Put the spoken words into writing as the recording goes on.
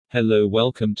Hello,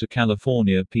 welcome to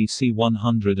California PC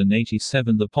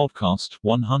 187. The podcast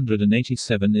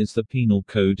 187 is the penal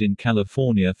code in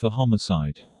California for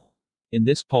homicide. In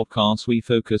this podcast, we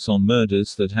focus on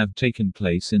murders that have taken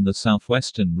place in the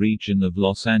southwestern region of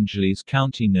Los Angeles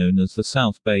County, known as the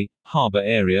South Bay, Harbor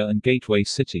area, and Gateway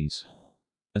cities.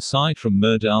 Aside from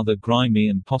murder, other grimy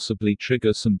and possibly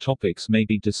triggersome topics may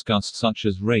be discussed, such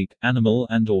as rape, animal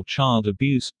and/or child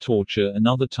abuse, torture, and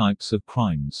other types of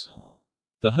crimes.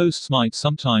 The hosts might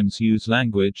sometimes use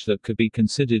language that could be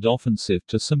considered offensive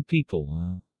to some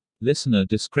people. Listener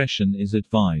discretion is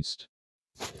advised.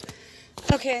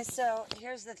 Okay, so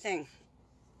here's the thing.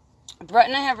 Brett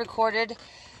and I have recorded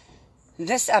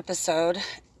this episode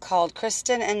called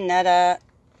Kristen and Netta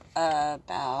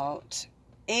about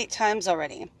 8 times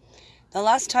already. The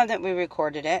last time that we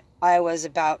recorded it, I was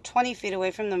about 20 feet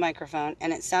away from the microphone,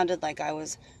 and it sounded like I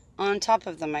was on top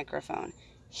of the microphone.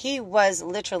 He was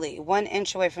literally 1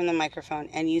 inch away from the microphone,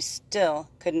 and you still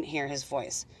couldn't hear his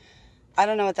voice. I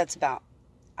don't know what that's about.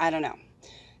 I don't know.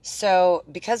 So,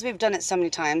 because we've done it so many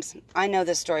times, I know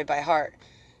this story by heart.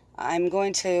 I'm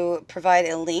going to provide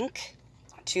a link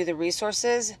to the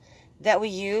resources that we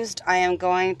used. I am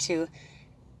going to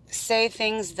say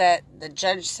things that the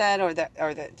judge said or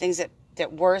the things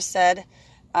that were said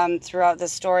throughout the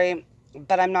story,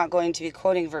 but I'm not going to be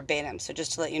quoting verbatim. So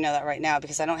just to let you know that right now,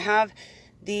 because I don't have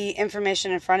the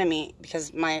information in front of me,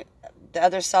 because the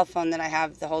other cell phone that I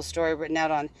have the whole story written out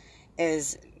on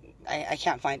is, I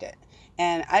can't find it.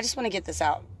 And I just want to get this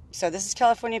out. So this is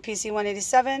California PC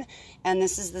 187, and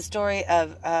this is the story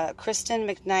of Kristen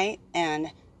McKnight and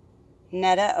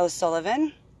Netta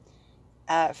O'Sullivan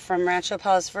from Rancho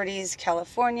Palos Verdes,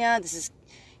 California. This is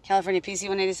California PC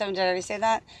 187. Did I already say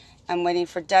that? I'm waiting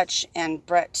for Dutch and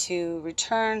Brett to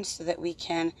return so that we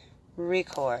can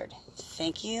record.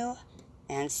 Thank you,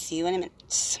 and see you in a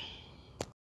minute.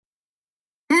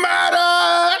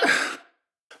 Murder!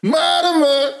 Murder,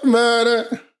 murder,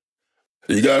 murder.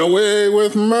 You got away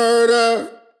with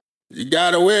murder. You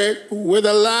got away with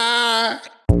a lie.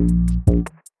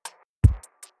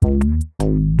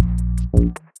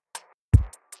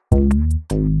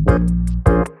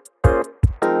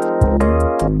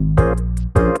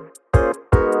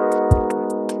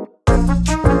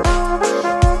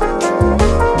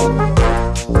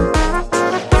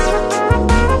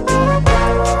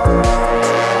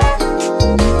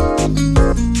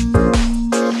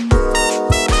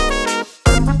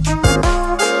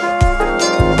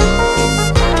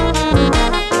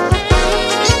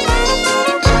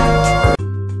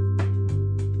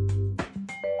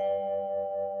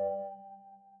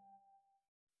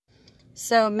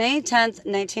 So May 10th,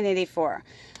 1984.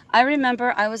 I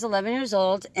remember I was 11 years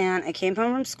old, and I came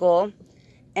home from school,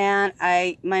 and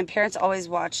my parents always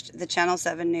watched the Channel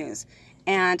 7 News.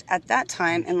 And at that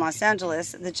time in Los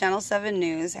Angeles, the Channel 7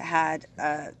 News had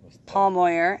Paul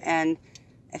Moyer and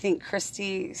I think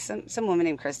Christy, some woman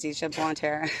named Christy. She had blonde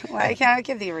hair. Well, I can't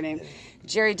think of her name.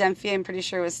 Jerry Dunphy, I'm pretty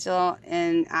sure, was still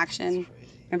in action.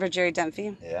 Remember Jerry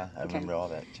Dunphy? Yeah, I remember all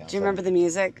that. Do you remember the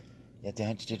music? Yeah.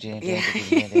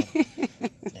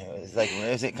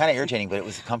 It was kind of irritating, but it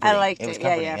was comforting. I liked it. It was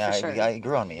comforting. Yeah, for sure. It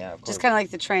grew on me. Yeah, of course. Just kind of like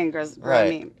the train grows on me.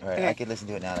 Right. Okay. I could listen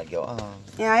to it now and I'd go, oh.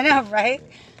 Yeah, I know, right?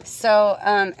 So,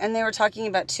 and they were talking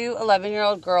about 2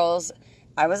 11-year-old girls.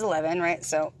 I was 11, right?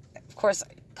 So, of course,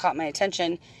 it caught my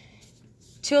attention.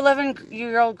 2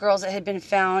 11-year-old girls that had been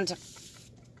found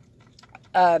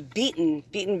beaten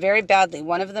very badly.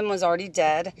 One of them was already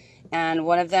dead, and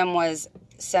one of them was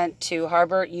sent to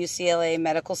Harbor UCLA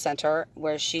Medical Center,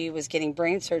 where she was getting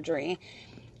brain surgery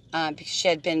because she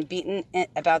had been beaten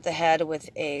about the head with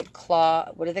a claw.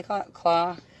 What do they call it?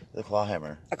 The claw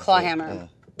hammer. A claw hammer.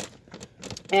 Yeah.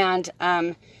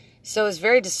 And so it was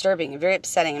very disturbing and very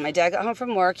upsetting. And my dad got home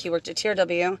from work. He worked at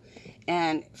TRW,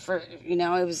 and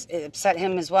it upset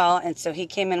him as well. And so he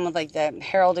came in with like the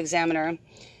Herald Examiner.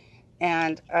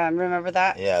 And remember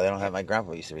that? Yeah, they don't have. My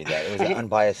grandpa used to read that. It was an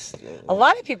unbiased. A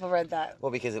lot of people read that.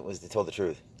 Well, because it told the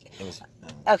truth. It was.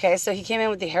 Okay, so he came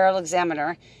in with the Herald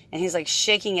Examiner, and he's like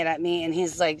shaking it at me, and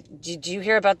he's like, "Did you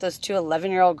hear about those 2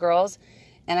 11-year-old girls?"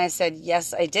 And I said,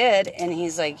 "Yes, I did." And he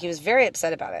was very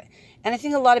upset about it. And I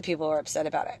think a lot of people were upset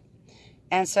about it.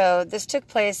 And so this took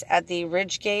place at the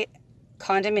Ridgegate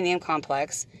condominium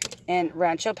complex in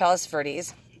Rancho Palos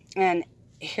Verdes. And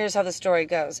here's how the story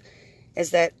goes.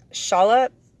 Is that Shala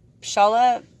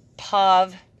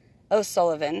Pav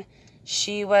O'Sullivan,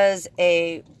 she was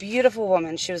a beautiful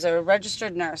woman. She was a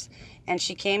registered nurse, and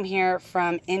she came here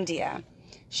from India.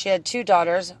 She had 2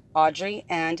 daughters, Audrey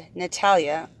and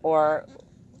Natalia, or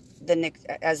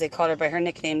as they called her by her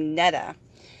nickname, Netta.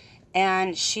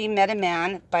 And she met a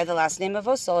man by the last name of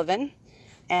O'Sullivan,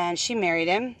 and she married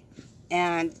him,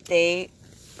 and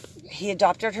he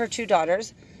adopted her 2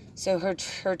 daughters. So her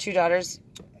 2 daughters,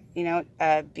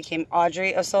 became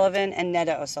Audrey O'Sullivan and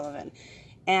Netta O'Sullivan.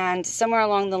 And somewhere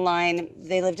along the line,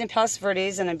 they lived in Palos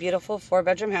Verdes in a beautiful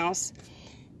 4-bedroom house.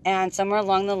 And somewhere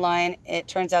along the line, it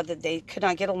turns out that they could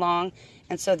not get along,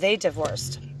 and so they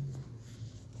divorced.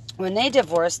 When they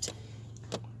divorced,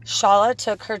 Shala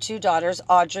took her 2 daughters,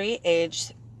 Audrey,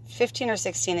 aged 15 or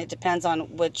 16, it depends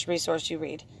on which resource you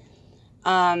read,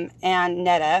 and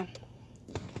Netta,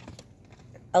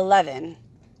 11.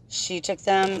 She took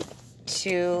them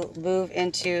to move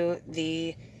into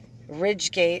the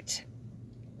Ridgegate,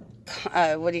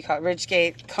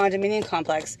 Ridgegate condominium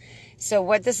complex. So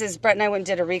what this is, Brett and I went and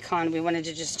did a recon. We wanted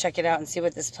to just check it out and see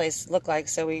what this place looked like.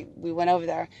 So we went over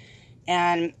there.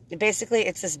 And basically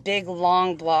it's this big,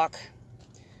 long block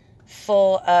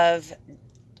full of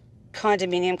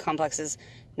condominium complexes.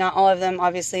 Not all of them,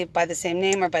 obviously, by the same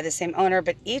name or by the same owner,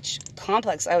 but each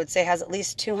complex, I would say, has at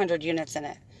least 200 units in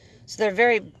it. So they're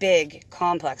very big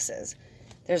complexes.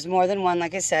 There's more than one,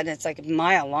 like I said. It's like a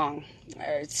mile long.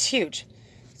 It's huge.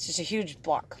 It's just a huge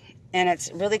block. And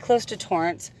it's really close to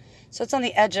Torrance. So it's on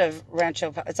the edge of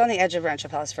Rancho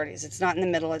Palos Verdes. It's not in the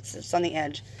middle. It's on the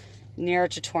edge, nearer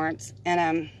to Torrance.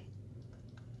 And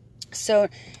so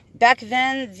back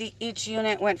then, each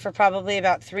unit went for probably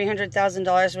about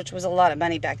 $300,000, which was a lot of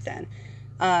money back then.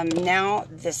 Now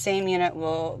the same unit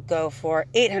will go for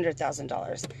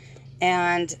 $800,000,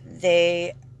 and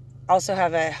they also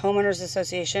have a homeowners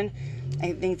association.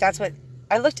 I think that's what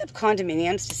I looked up,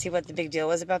 condominiums, to see what the big deal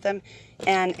was about them,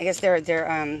 and I guess they're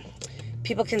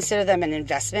people consider them an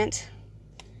investment.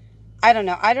 I don't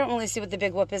know. I don't really see what the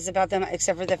big whoop is about them,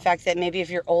 except for the fact that maybe if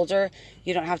you're older,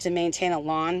 you don't have to maintain a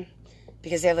lawn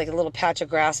because they have like a little patch of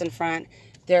grass in front.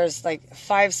 There's like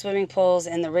 5 swimming pools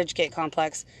in the Ridgegate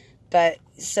complex, but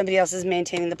somebody else is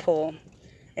maintaining the pool.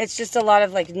 It's just a lot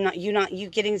of like you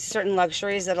getting certain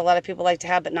luxuries that a lot of people like to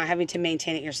have, but not having to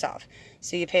maintain it yourself.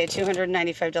 So you pay a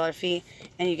 $295 fee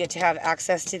and you get to have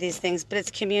access to these things, but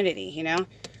it's community,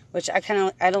 which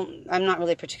I'm not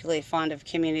really particularly fond of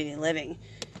community living,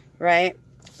 right?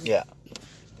 Yeah.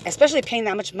 Especially paying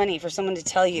that much money for someone to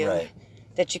tell you Right.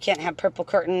 that you can't have purple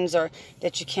curtains, or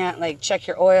that you can't like check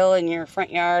your oil in your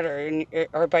front yard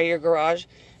or by your garage.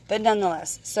 But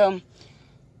nonetheless, so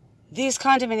these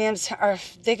condominiums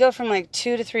they go from like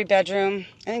 2 to 3 bedroom.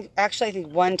 I think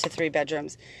 1 to 3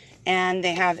 bedrooms, and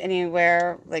they have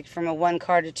anywhere like from a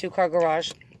 1-car to 2-car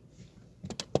garage.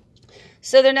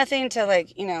 So they're nothing to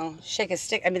like, shake a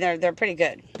stick. I mean, they're pretty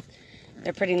good.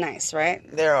 They're pretty nice, right?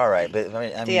 They're all right, but I mean,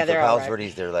 Yeah, for they're all Palos right.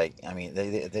 Verdes, they're like, I mean,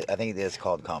 I think it is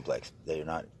called complex. They're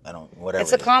not, whatever.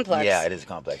 It's a it is. complex. Yeah, it is a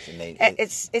complex, and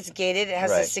It's gated. It has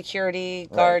a Right. security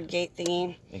guard gate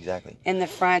thingy exactly. in the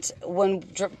front. When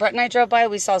Brett and I drove by,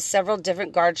 we saw several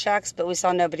different guard shacks, but we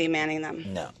saw nobody manning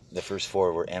them. No, the first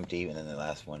 4 were empty, and then the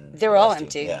last one. They were all last 2,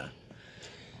 empty. Yeah.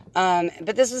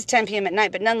 But this was 10 p.m. at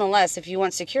night. But nonetheless, if you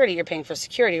want security, you're paying for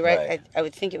security, right? Right. I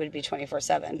would think it would be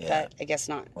 24/7, Yeah. but I guess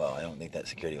not. Well, I don't think that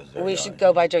security was very. We should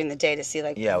go by during the day to see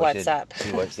Yeah, we what's should up,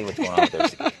 See what's going on with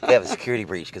there. They have a security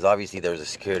breach, because obviously there was a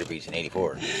security breach in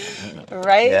 '84.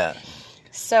 right? Yeah.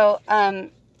 So,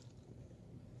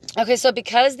 okay, so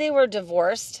because they were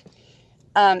divorced,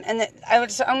 I'm going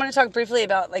to talk briefly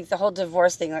about like the whole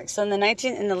divorce thing. Like, so in the late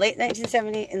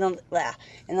 1970s, in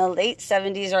the late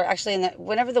 70s, or actually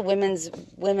whenever the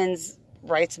women's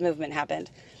rights movement happened,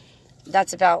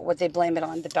 that's about what they blame it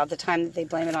on. About the time that they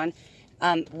blame it on,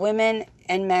 women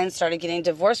and men started getting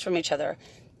divorced from each other,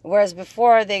 whereas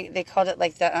before they called it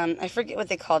like I forget what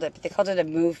they called it, but they called it a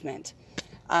movement.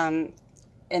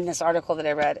 In this article that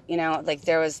I read, like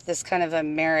there was this kind of a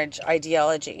marriage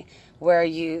ideology where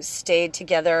you stayed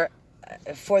together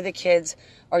for the kids,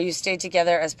 or you stayed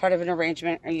together as part of an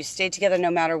arrangement, or you stayed together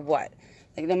no matter what.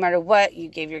 Like no matter what, you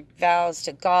gave your vows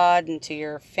to God and to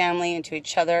your family and to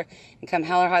each other, and come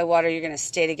hell or high water, you're going to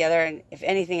stay together, and if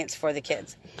anything, it's for the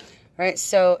kids, right?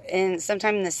 So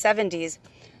sometime in the 70s,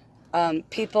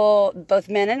 people, both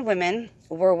men and women,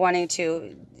 were wanting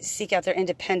to seek out their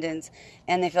independence,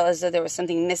 and they felt as though there was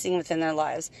something missing within their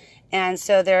lives. And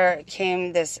so there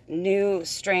came this new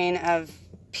strain of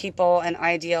people and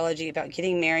ideology about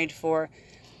getting married for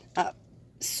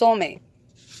soulmate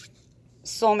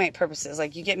purposes.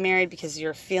 Like you get married because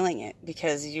you're feeling it,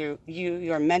 because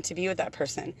you're meant to be with that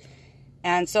person.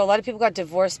 And so a lot of people got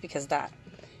divorced because of that,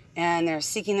 and they're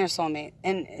seeking their soulmate.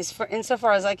 And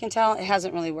insofar as I can tell, it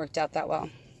hasn't really worked out that well.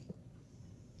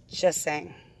 Just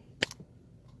saying.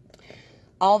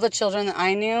 All the children that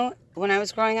I knew when I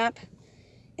was growing up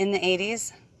in the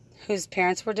 80s whose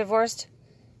parents were divorced,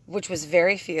 which was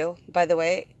very few, by the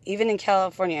way. Even in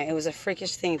California, it was a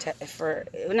freakish thing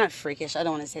not freakish, I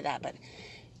don't want to say that, but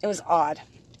it was odd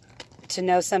to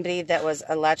know somebody that was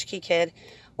a latchkey kid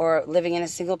or living in a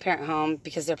single-parent home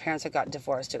because their parents had got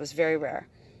divorced. It was very rare.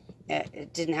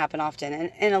 It didn't happen often.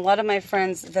 And a lot of my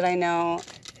friends that I know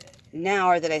now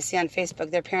or that I see on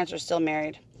Facebook, their parents are still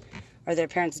married or their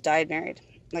parents died married,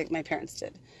 like my parents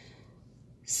did.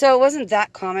 So it wasn't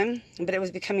that common, but it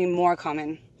was becoming more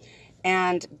common.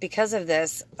 And because of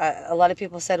this, a lot of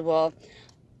people said, well,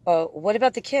 what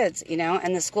about the kids,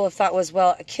 And the school of thought was,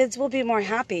 well, kids will be more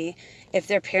happy if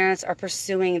their parents are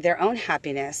pursuing their own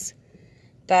happiness.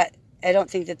 But I don't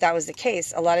think that was the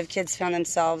case. A lot of kids found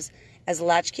themselves as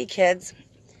latchkey kids.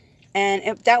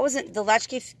 And the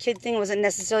latchkey kid thing wasn't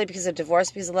necessarily because of divorce,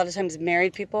 because a lot of times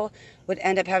married people would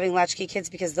end up having latchkey kids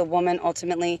because the woman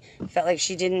ultimately felt like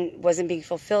she wasn't being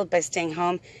fulfilled by staying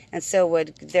home, and so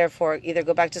would therefore either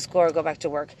go back to school or go back to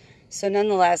work. So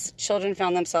nonetheless, children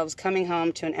found themselves coming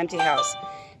home to an empty house.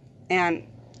 And,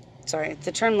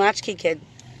 the term latchkey kid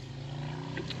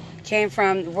came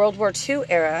from the World War II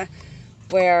era,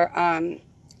 where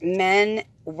men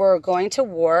were going to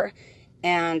war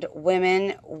and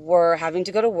women were having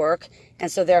to go to work,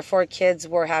 and so therefore kids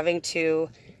were having to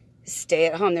stay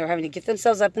at home. They were having to get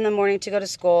themselves up in the morning to go to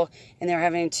school, and they were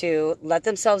having to let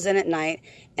themselves in at night,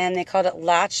 and they called it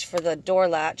latch for the door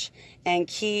latch and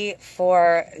key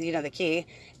for, the key.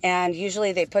 And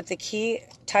usually they put the key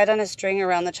tied on a string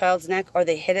around the child's neck, or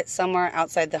they hid it somewhere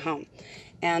outside the home.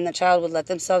 And the child would let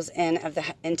themselves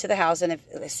into the house, and if,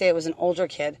 let's say it was an older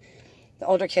kid, the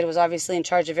older kid was obviously in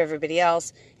charge of everybody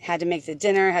else, had to make the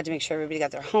dinner, had to make sure everybody got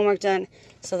their homework done.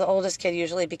 So the oldest kid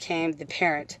usually became the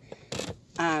parent,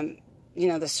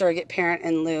 the surrogate parent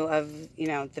in lieu of,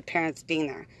 the parents being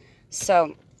there.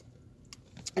 So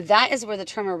that is where the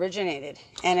term originated,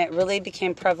 and it really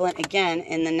became prevalent again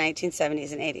in the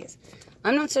 1970s and 80s.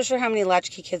 I'm not so sure how many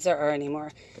latchkey kids there are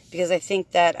anymore, because I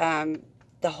think that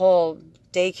the whole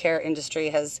daycare industry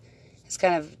has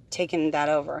kind of taken that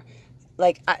over.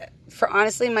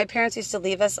 Honestly, my parents used to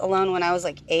leave us alone when I was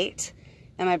 8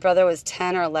 and my brother was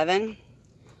 10 or 11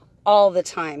 all the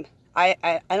time.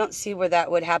 I don't see where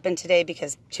that would happen today,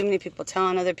 because too many people tell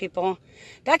on other people.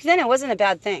 Back then, it wasn't a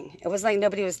bad thing. It was like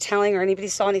nobody was telling or anybody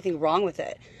saw anything wrong with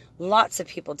it. Lots of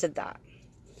people did that.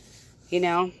 Do you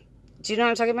know what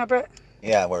I'm talking about, Brett?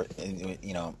 Yeah,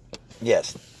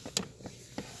 yes.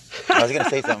 I was going to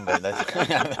say something, but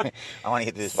I want to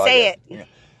get through this podcast. Say it.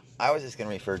 I was just going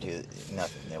to refer to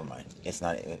nothing. Never mind. It's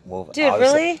not. Dude,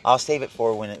 really? I'll save it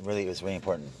for when it really was really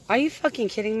important. Are you fucking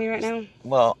kidding me right now?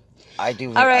 Well, I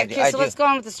do. All right, so let's go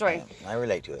on with the story. Yeah, I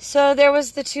relate to it. So there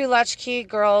was the two latchkey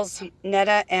girls,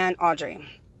 Netta and Audrey.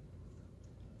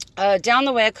 Down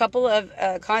the way, a couple of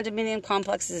condominium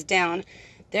complexes down,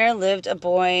 there lived a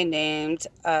boy named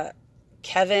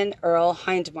Kevin Earl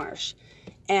Hindmarsh.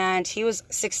 And he was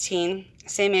 16,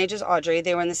 same age as Audrey.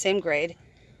 They were in the same grade.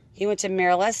 He went to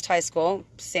Merrill Est High School,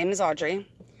 same as Audrey.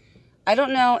 I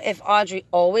don't know if Audrey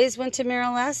always went to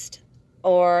Merrill Est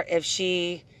or if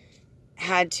she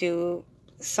had to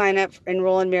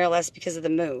enroll in Merrill Est because of the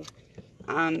move.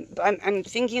 I'm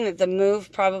thinking that the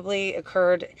move probably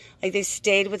occurred, they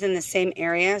stayed within the same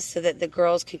area so that the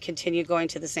girls could continue going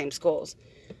to the same schools.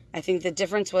 I think the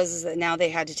difference was that now they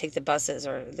had to take the buses,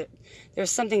 or there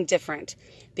was something different,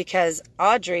 because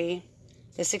Audrey,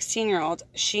 the 16-year-old,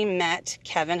 she met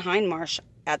Kevin Hindmarsh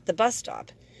at the bus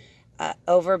stop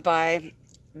over by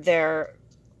their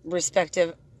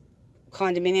respective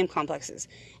condominium complexes.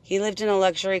 He lived in a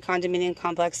luxury condominium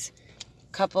complex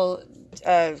couple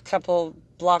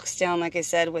blocks down, like I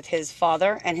said, with his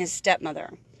father and his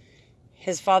stepmother.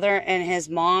 His father and his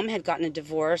mom had gotten a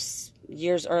divorce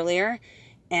years earlier,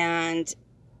 and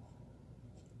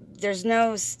there's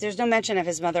no mention of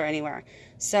his mother anywhere.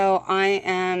 So I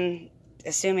am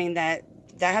assuming that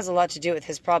has a lot to do with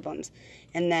his problems,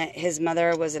 and that his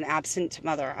mother was an absent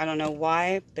mother. I don't know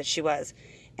why, but she was.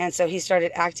 And so he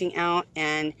started acting out,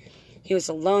 and he was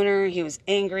a loner, he was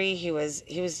angry, he was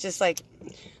just like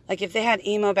if they had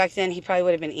emo back then, he probably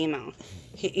would have been emo.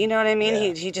 You know what I mean?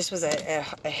 Yeah. He just was a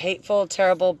hateful,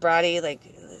 terrible, bratty,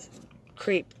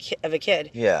 creep of a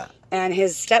kid. Yeah. And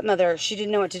his stepmother, she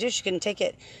didn't know what to do. She couldn't take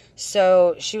it.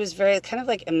 So she was very kind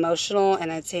of emotional, and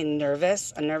I'd say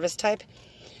nervous, a nervous type.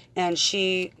 And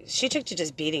she took to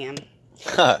just beating him.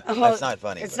 That's not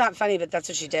funny. It's not funny, but that's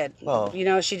what she did. Well,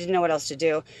 she didn't know what else to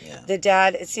do. Yeah. The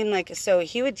dad, it seemed like, so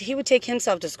he would take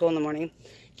himself to school in the morning,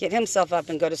 get himself up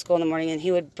and go to school in the morning, and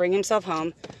he would bring himself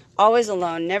home, always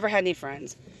alone, never had any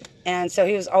friends. And so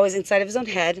he was always inside of his own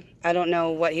head. I don't know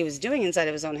what he was doing inside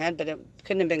of his own head, but it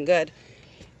couldn't have been good.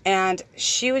 And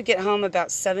she would get home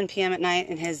about 7 p.m. at night,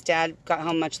 and his dad got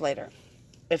home much later,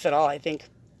 if at all, I think.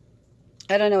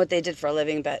 I don't know what they did for a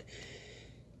living, but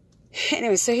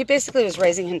anyway, so he basically was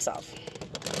raising himself.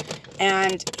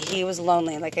 And he was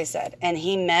lonely, like I said. And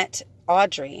he met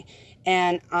Audrey.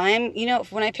 And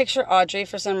when I picture Audrey,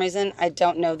 for some reason, I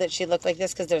don't know that she looked like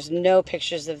this because there's no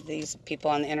pictures of these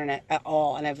people on the internet at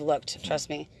all. And I've looked, trust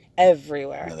me,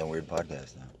 everywhere. Another weird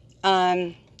podcast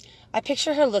now. I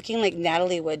picture her looking like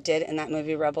Natalie Wood did in that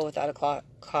movie Rebel Without a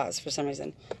Cause for some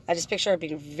reason. I just picture her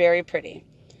being very pretty.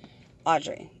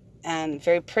 Audrey.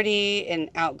 Very pretty and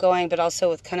outgoing, but also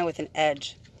with an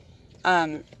edge.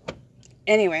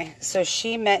 Anyway, so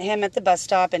she met him at the bus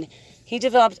stop, and he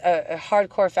developed a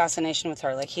hardcore fascination with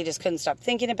her. Like, he just couldn't stop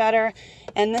thinking about her.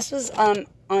 And this was on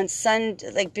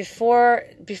Sunday, like before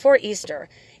Easter.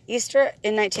 Easter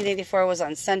in 1984 was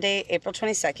on Sunday, April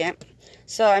 22nd.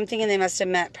 So I'm thinking they must have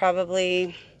met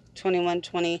probably 21,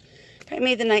 20, probably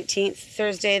May the 19th,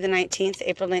 Thursday the 19th,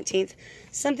 April 19th,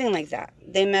 something like that.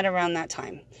 They met around that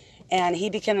time. And he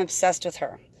became obsessed with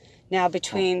her. Now,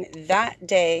 between that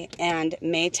day and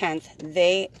May 10th,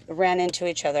 they ran into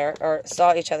each other, or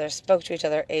saw each other, spoke to each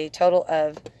other a total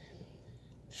of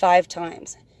 5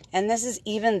 times. And this is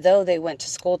even though they went to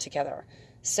school together.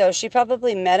 So she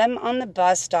probably met him on the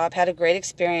bus stop, had a great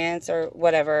experience or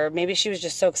whatever. Maybe she was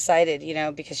just so excited,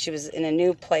 because she was in a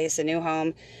new place, a new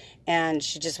home, and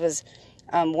she just was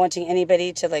wanting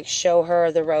anybody to like show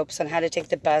her the ropes on how to take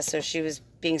the bus. So she was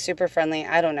being super friendly.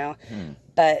 I don't know.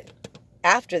 But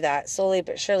after that, slowly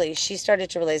but surely, she started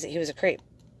to realize that he was a creep.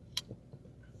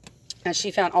 And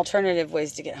she found alternative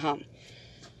ways to get home.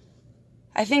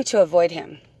 I think to avoid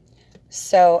him.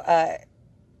 So,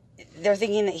 they're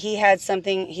thinking that he had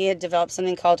developed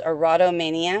something called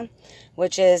erotomania,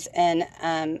 which is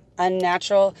an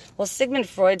unnatural, Sigmund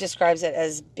Freud describes it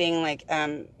as being like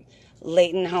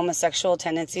latent homosexual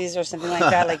tendencies or something like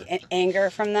that, like anger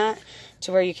from that,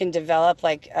 to where you can develop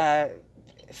like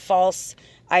false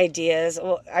ideas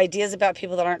about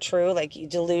people that aren't true, like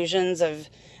delusions of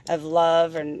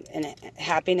love and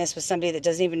happiness with somebody that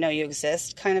doesn't even know you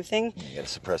exist, kind of thing. You got to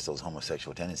suppress those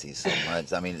homosexual tendencies so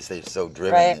much. I mean, they're so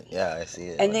driven. Right. Yeah, I see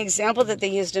it. And the example that they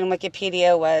used in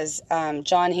Wikipedia was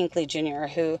John Hinckley Jr.,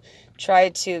 who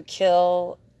tried to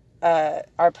kill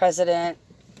our president,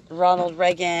 Ronald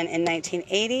Reagan, in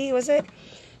 1980, was it?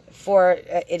 For,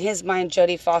 in his mind,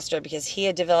 Jodie Foster, because he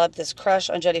had developed this crush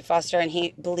on Jodie Foster, and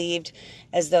he believed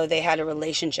as though they had a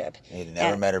relationship. He'd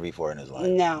never met her before in his life.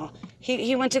 No.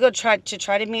 He went to go try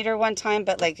to meet her one time,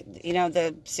 but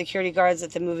the security guards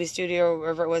at the movie studio or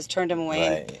wherever it was turned him away.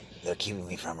 Right. They're keeping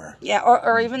me from her. Yeah,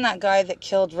 or even that guy that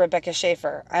killed Rebecca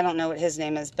Schaefer. I don't know what his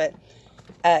name is, but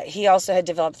he also had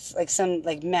developed like some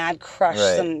like mad crush,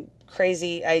 right. Some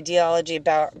crazy ideology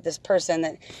about this person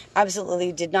that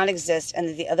absolutely did not exist, and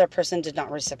that the other person did not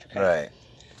reciprocate. Right.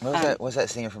 What was that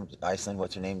singer from Iceland?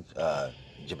 What's her name?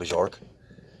 Björk?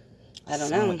 I don't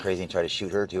Someone know. went crazy and tried to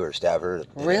shoot her too, or stab her.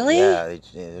 Really? Yeah.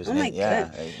 It was Oh my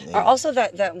god. Or also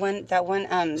that one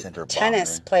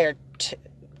tennis player,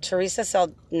 Teresa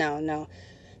No.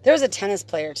 There was a tennis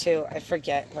player too. I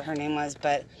forget what her name was,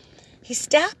 but he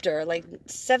stabbed her like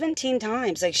 17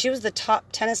 times. Like, she was the top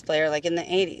tennis player like in the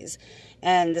 80s.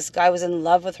 And this guy was in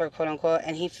love with her, quote unquote,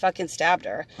 and he fucking stabbed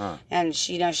her. Huh. And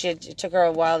she, it took her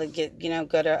a while to get,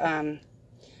 go to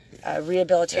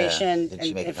rehabilitation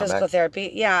and physical therapy.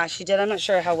 Yeah, she did. I'm not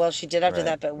sure how well she did after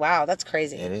that, but wow, that's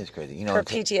crazy. It is crazy. Her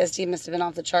PTSD must have been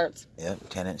off the charts. Yeah,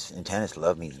 tennis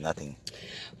love means nothing.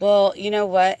 Well, you know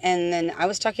what? And then I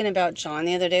was talking about John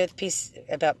the other day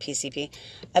about PCP,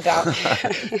 about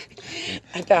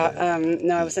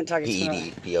no, I wasn't talking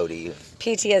POD.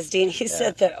 PTSD, and he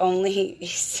said that he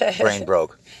said brain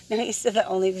broke. No, he said that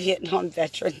only Vietnam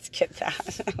veterans get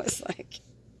that. I was like,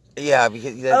 yeah,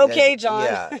 because okay, John.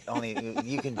 Yeah, only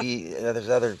you can be. There's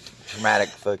other traumatic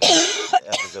fucking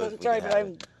episodes. I'm sorry, but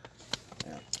I'm.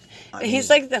 He's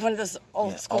like one of those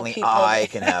old school only people. Only I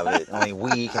can have it. Only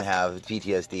we can have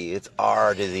PTSD. It's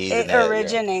our disease. It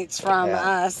originates from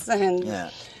us, and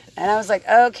I was like,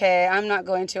 okay, I'm not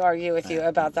going to argue with you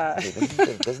about that.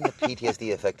 Doesn't the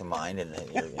PTSD affect the mind and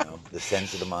the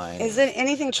sense of the mind? Is it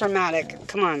anything traumatic?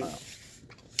 Come on.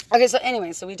 Okay, so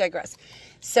anyway, we digress.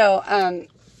 So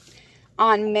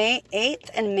on May 8th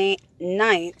and May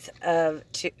 9th of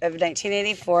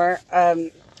 1984.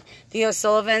 The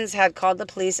O'Sullivans had called the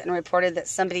police and reported that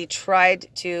somebody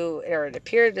it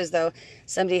appeared as though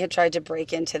somebody had tried to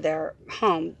break into their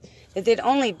home. That they'd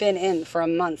only been in for a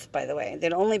month, by the way.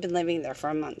 They'd only been living there for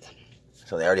a month.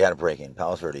 So they already had a break-in,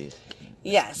 Palos Verdes.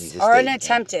 Yes, These or an estate-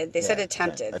 attempted. They yeah, said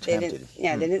attempted. They attempted. didn't.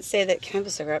 Yeah, they didn't say that. Can I have a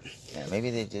cigarette? Yeah,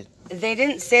 maybe they did. They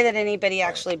didn't say that anybody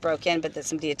actually broke in, but that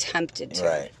somebody attempted to.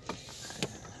 Right.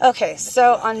 Okay,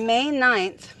 so on May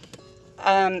 9th,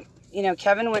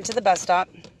 Kevin went to the bus stop.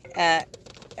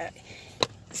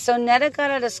 So Netta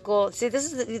got out of school. See,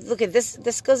 look at this.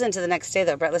 This goes into the next day,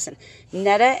 though, Brett. Listen,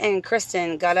 Netta and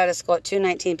Kristen got out of school at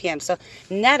 2:19 p.m. So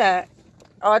Netta,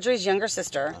 Audrey's younger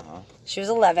sister, she was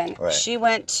 11. Right. She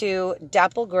went to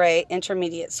Dapple Gray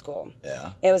Intermediate School.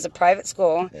 Yeah. It was a private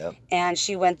school. Yep. And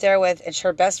she went there with, and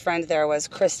her best friend there was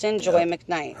Kristen Joy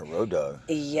McKnight. Her road dog.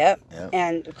 Yep. Yep.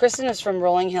 And Kristen is from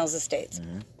Rolling Hills Estates.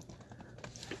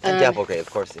 And Dapple Gray, of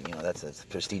course, that's a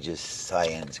prestigious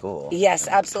high-end school. Yes,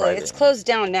 absolutely. Private. It's closed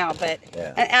down now, but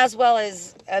Yeah. and as well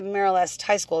as Merrill Est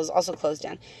High School is also closed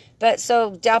down. But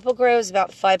so Dapple Gray is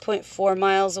about 5.4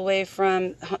 miles away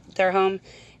from their home.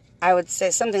 I would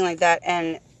say something like that.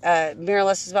 And Merrill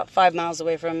Est is about 5 miles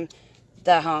away from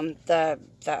the home. I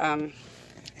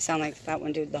sound like that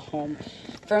one dude, the home.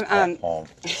 From Home. From-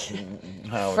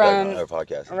 our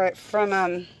podcast. right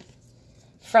from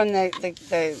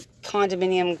the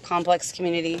condominium complex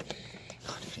community.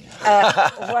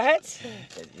 What?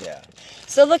 Yeah.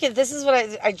 So look at this is what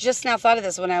I just now thought of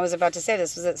this when I was about to say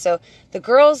this. Was it so the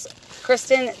girls,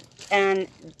 Kristen and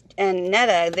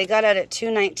Netta, they got out at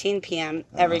 2:19 p.m.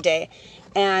 every day,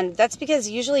 and that's because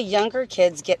usually younger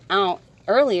kids get out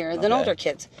earlier than Okay. older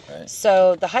kids. Right.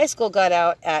 So the high school got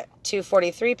out at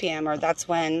 2:43 p.m. or that's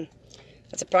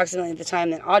approximately the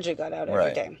time that Audrey got out every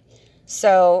Right. day.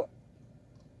 So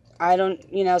I don't,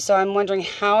 so I'm wondering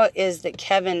how it is that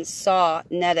Kevin saw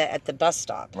Netta at the bus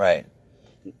stop. Right.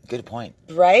 Good point.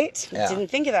 Right? Yeah. Didn't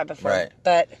think of that before. Right.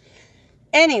 But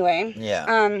anyway.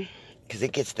 Yeah. Because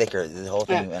it gets thicker. The whole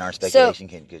thing in our speculation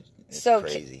can get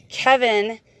crazy.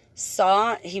 Kevin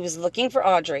he was looking for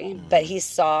Audrey, but he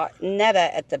saw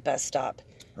Netta at the bus stop.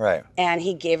 Right. And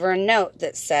he gave her a note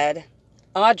that said,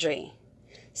 Audrey,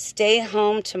 stay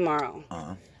home tomorrow.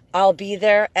 I'll be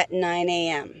there at 9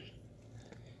 a.m.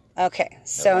 Okay,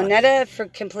 so Netta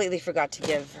completely forgot to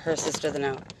give her sister the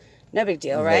note. No big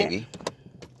deal, right? Maybe.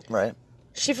 Right.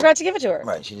 She forgot to give it to her.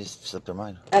 Right. She just slipped her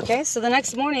mind. Okay, so the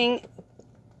next morning,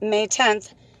 May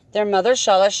 10th, their mother,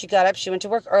 Shala, she got up. She went to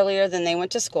work earlier than they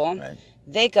went to school. Right.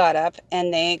 They got up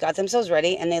and they got themselves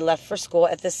ready and they left for school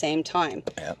at the same time.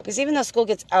 Yep. Because even though school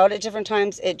gets out at different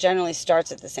times, it generally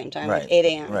starts at the same time, Right. like 8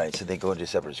 a.m. Right. So they go into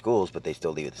separate schools, but they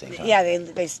still leave at the same time. Yeah,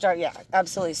 they start, yeah,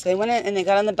 absolutely. So they went in and they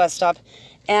got on the bus stop.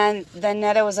 And then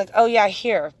Netta was like, oh, yeah,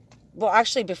 here. Well,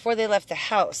 actually, before they left the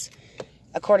house,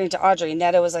 according to Audrey,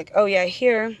 Netta was like, oh, yeah,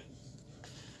 here's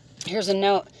a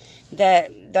note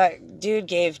that dude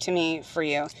gave to me for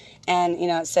you. And,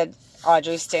 it said,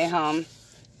 Audrey, stay home.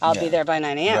 I'll be there by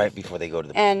 9 a.m. Right before they go to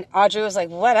the... And Audrey was like,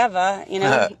 whatever,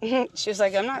 She was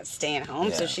like, I'm not staying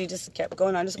home. So she just kept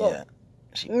going on to school. Yeah.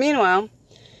 Meanwhile,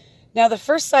 now the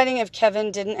first sighting of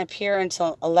Kevin didn't appear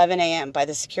until 11 a.m. by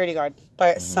the security guard, by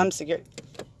a security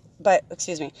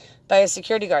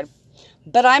guard.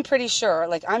 But I'm pretty sure,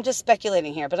 I'm just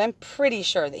speculating here, but I'm pretty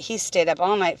sure that he stayed up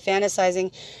all night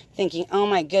fantasizing, thinking, oh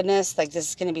my goodness, this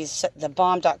is going to be the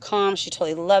bomb.com. She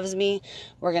totally loves me.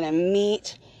 We're going to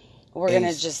meet. We're going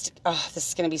to just, this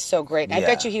is going to be so great. And I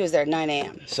bet you he was there at 9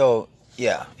 a.m. So,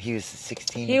 yeah, he was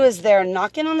 16. He was there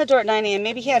knocking on the door at 9 a.m.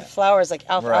 Maybe he had flowers like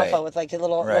alfalfa with a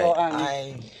little,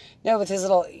 with his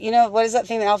little, what is that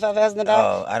thing that alfalfa has in the back?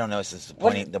 Oh, I don't know. It's just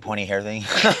the pointy hair thing.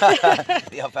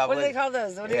 The alfalfa. What do they call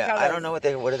those? I don't know what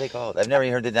are they called. I've never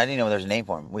heard that. I didn't know there's a name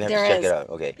for them. We have to check it out.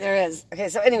 Okay. There is. Okay,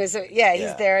 so anyway,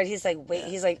 he's there and he's like, wait,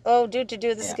 he's like, oh, this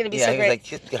is going to be so great.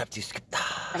 He's like,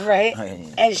 right?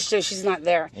 And so she's not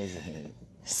there.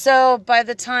 So by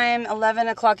the time 11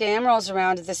 o'clock a.m. rolls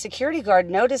around, the security guard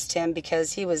noticed him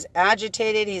because he was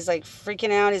agitated. He's like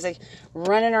freaking out. He's like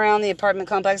running around the apartment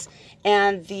complex.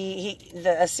 And the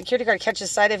security guard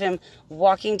catches sight of him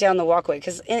walking down the walkway.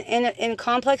 Because in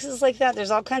complexes like that,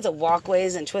 there's all kinds of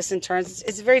walkways and twists and turns.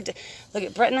 It's very...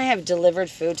 Look, Brett and I have delivered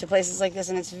food to places like this,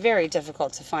 and it's very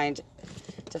difficult to find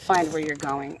where you're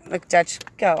going. Look, Dutch,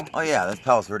 go. Oh, yeah, that's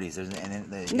Palos Verdes.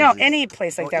 Any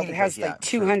place like that has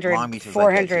 200,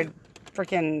 400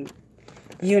 freaking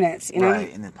units,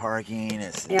 Right, and the parking,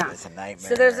 it's a nightmare.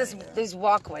 So there's these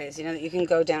walkways, that you can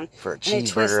go down. For a and they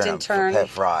twist cheeseburger and turn. for pet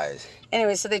fries.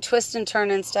 Anyway, so they twist and turn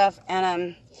and stuff,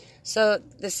 and so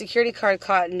the security guard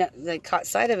caught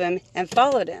sight of him and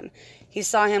followed him. He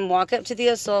saw him walk up to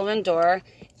the O'Sullivan door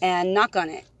and knock on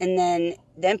it, and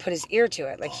then put his ear to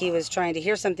it, like he was trying to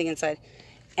hear something inside.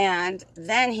 And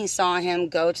then he saw him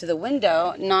go to the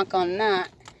window, knock on that,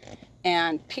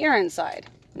 and peer inside.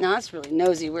 Now, that's really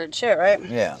nosy, weird shit, right?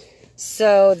 Yeah.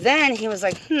 So then he was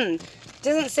like,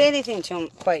 Doesn't say anything to him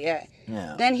quite yet.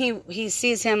 Yeah. Then he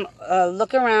sees him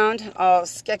look around, all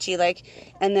sketchy like,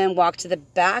 and then walk to the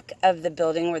back of the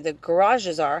building where the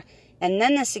garages are. And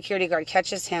then the security guard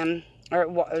catches him,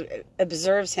 or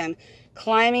observes him,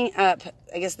 climbing up,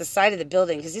 I guess, the side of the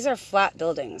building, because these are flat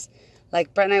buildings.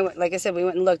 Like Brett and I, like I said, we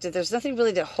went and looked. There's nothing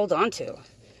really to hold on to.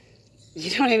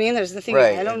 You know what I mean? There's nothing.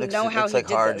 Right. I don't know how he did this. It's like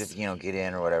hard to get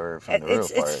in or whatever from the roof.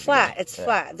 It's flat. It's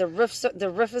flat. The roof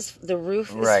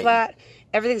is flat.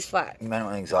 Everything's flat. You might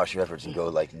want to exhaust your efforts and go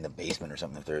like in the basement or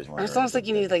something if there is one. It's almost like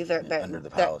you need like under the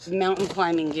that house. mountain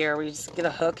climbing gear where you just get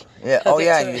a hook. Yeah. Hook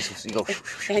Yeah. it to You go.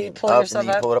 and you pull up, yourself and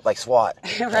you up. pull it up like SWAT.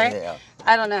 Right? Yeah.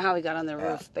 I don't know how he got on the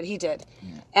roof, but he did.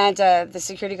 And the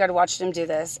security guard watched him do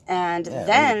this. And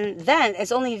then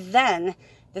it's only then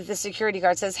that the security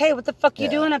guard says, "Hey, what the fuck you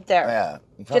doing up there? Yeah.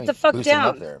 Get the fuck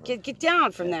down. There, get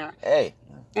down from there." Hey.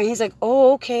 And he's like,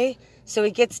 "Oh, okay." So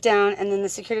he gets down, and then the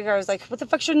security guard is like, "What the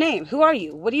fuck's your name? Who are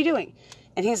you? What are you doing?"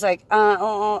 And he's like,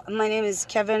 my name is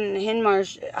Kevin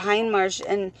Hindmarsh,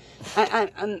 and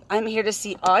I'm here to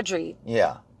see Audrey."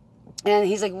 Yeah. And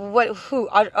he's like, "What? Who?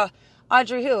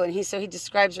 Audrey who?" And he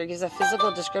describes her, gives a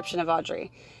physical description of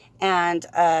Audrey. And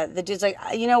the dude's like,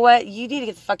 "You know what? You need to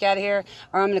get the fuck out of here,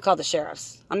 or I'm going to call the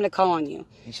sheriffs. I'm going to call on you."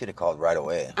 He should have called right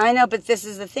away. I know, but this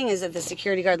is the thing, is that the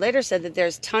security guard later said that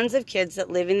there's tons of kids that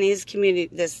live in these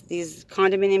these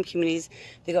condominium communities.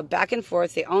 They go back and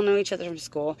forth. They all know each other from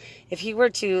school. If he were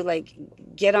to like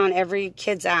get on every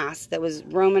kid's ass that was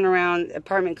roaming around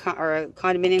apartment or a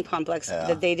condominium complex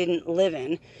that they didn't live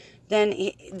in, then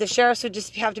the sheriffs would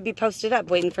just have to be posted up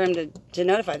waiting for him to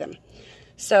notify them.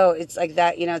 So it's like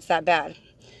that, it's that bad.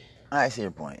 I see your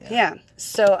point. Yeah.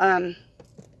 So,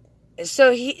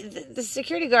 the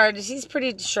security guard, he's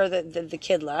pretty sure that the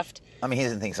kid left. I mean, he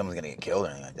doesn't think someone's going to get killed or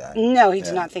anything like that. No, he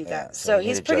did not think that. So he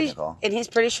he's made a judgment call.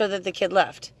 pretty sure that the kid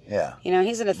left. Yeah.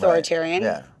 He's an authoritarian. Right.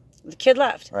 Yeah. The kid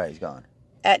left. Right, he's gone.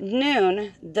 At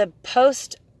noon, the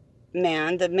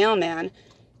mailman,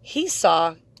 he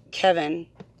saw Kevin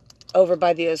over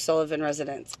by the O'Sullivan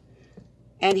residence.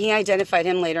 And he identified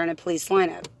him later in a police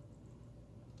lineup.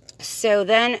 So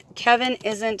then Kevin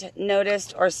isn't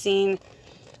noticed or seen,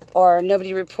 or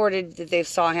nobody reported that they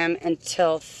saw him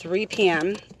until 3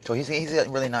 p.m. So he's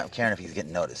really not caring if he's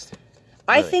getting noticed.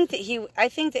 Really. I think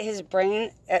that his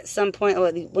brain at some point,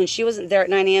 when she wasn't there at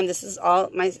 9 a.m., this is all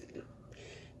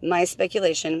my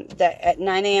speculation, that at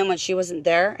 9 a.m. when she wasn't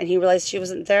there and he realized she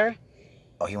wasn't there.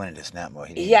 Oh, he went into snap mode.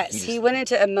 He went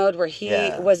into a mode where he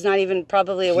was not even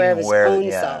probably aware of his own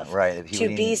self. Right. To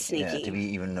be sneaky. Yeah, to be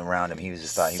even around him. He was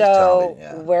just thought he so, was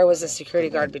talented. where was the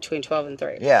security guard between 12 and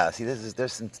 3? Yeah, see,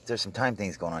 there's some time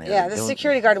things going on here. Yeah, the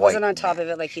security guard wasn't on top of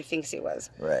it like he thinks he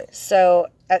was. Right. So,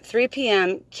 at 3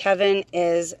 p.m., Kevin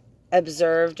is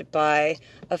observed by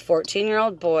a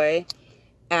 14-year-old boy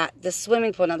at the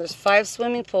swimming pool. Now, there's 5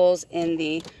 swimming pools in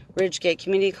the Ridgegate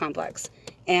Community Complex.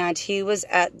 And he was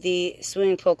at the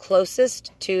swimming pool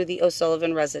closest to the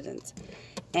O'Sullivan residence.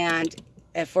 And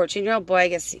a 14-year-old boy, I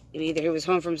guess either he was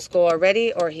home from school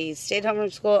already or he stayed home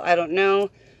from school. I don't know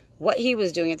what he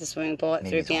was doing at the swimming pool at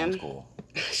 3 p.m.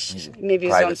 Maybe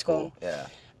he was home school. Yeah.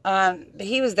 But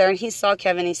he was there and he saw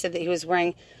Kevin. He said that he was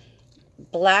wearing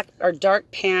black or dark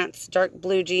pants, dark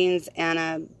blue jeans, and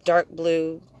a dark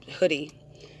blue hoodie.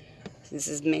 This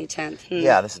is May 10th.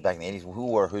 Yeah, this is back in the 80s. Who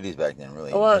wore hoodies back then,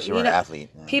 really? Well, unless you were an athlete.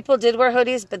 Yeah. People did wear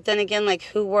hoodies, but then again, like,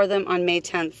 who wore them on May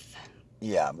 10th?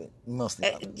 Yeah, but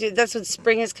mostly. Dude, that's when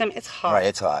spring is coming. It's hot. Right,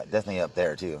 it's hot. Definitely up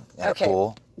there, too. At okay. a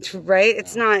pool. Right?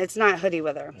 It's not hoodie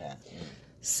weather. Yeah.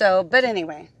 So, but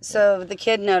anyway. So, the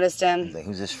kid noticed him. He's like,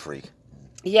 who's this freak?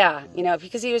 Yeah,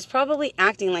 because he was probably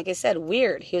acting, like I said,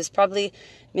 weird. He was probably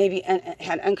maybe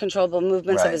had uncontrollable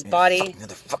movements of his body.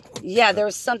 Yeah, there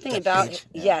was something about...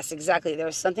 Yes, exactly. There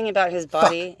was something about his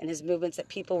body and his movements that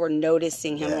people were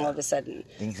noticing him all of a sudden.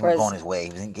 Things were going his way. He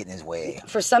wasn't getting his way.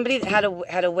 For somebody that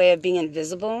had a way of being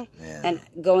invisible and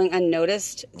going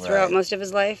unnoticed throughout most of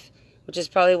his life, which is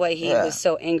probably why he was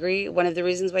so angry, one of the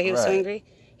reasons why he was so angry,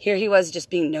 here he was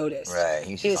just being noticed. Right.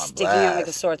 He was sticking out like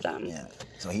a sore thumb. Yeah.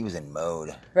 So he was in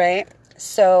mode. Right.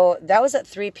 So that was at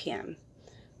 3 p.m.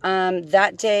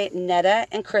 That day, Netta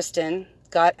and Kristen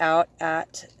got out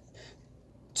at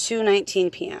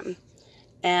 2:19 p.m.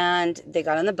 And they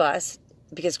got on the bus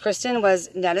because Kristen was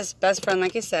Netta's best friend,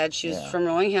 like I said. She was from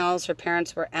Rolling Hills. Her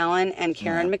parents were Alan and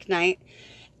Karen McKnight.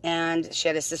 And she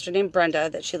had a sister named Brenda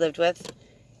that she lived with.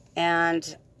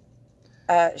 And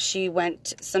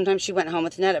sometimes she went home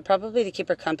with Netta, probably to keep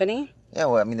her company. Yeah,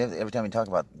 well, I mean, every time you talk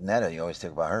about Netta, you always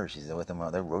talk about her. She's with them.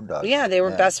 They're road dogs. Yeah, they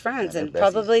were best friends, and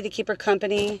probably to keep her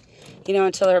company,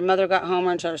 until her mother got home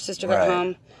or until her sister got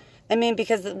home. I mean,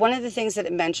 because one of the things that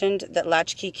it mentioned that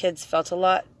latchkey kids felt a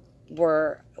lot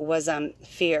was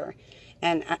fear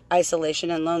and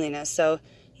isolation and loneliness. So,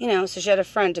 so she had a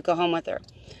friend to go home with her.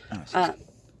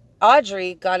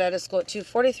 Audrey got out of school at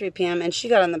 2:43 p.m. and she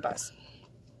got on the bus.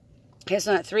 Okay,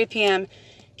 so at 3 p.m.,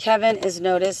 Kevin is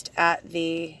noticed at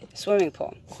the swimming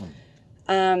pool.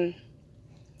 At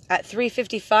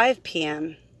 3:55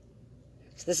 p.m.,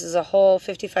 so this is a whole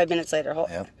 55 minutes later.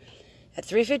 Yep. At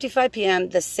 3:55 p.m.,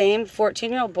 the same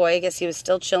 14-year-old boy, I guess he was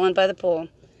still chilling by the pool,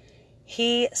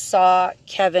 he saw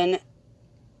Kevin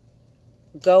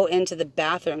go into the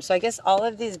bathroom. So I guess all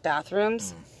of these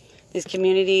bathrooms, these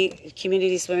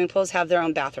community swimming pools have their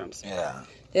own bathrooms. Yeah.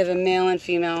 They have a male and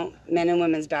female, men and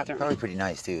women's bathroom. Probably pretty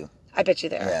nice, too. I bet you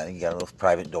there. Yeah, you got a little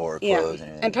private door closed.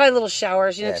 Yeah, and probably little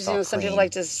showers. Because some clean. people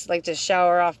like to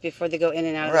shower off before they go in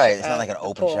and out of the Right, it's not like an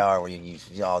open pool. shower where you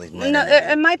use all these men. No,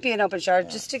 it might be an open shower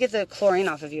just to get the chlorine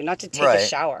off of you, not to take a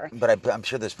shower. But I'm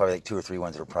sure there's probably like 2 or 3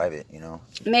 ones that are private,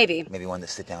 Maybe one to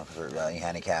sit down for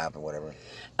handicap or whatever.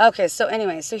 Okay, so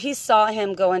anyway, so he saw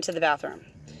him go into the bathroom.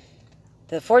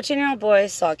 The 14-year-old boy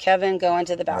saw Kevin go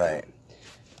into the bathroom.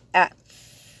 Right.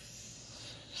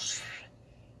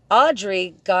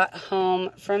 Audrey got home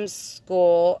from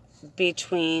school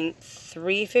between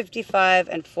 3:55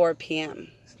 and 4 p.m.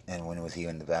 And when was he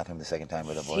in the bathroom the second time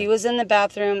by the boy? He was in the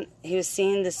bathroom. He was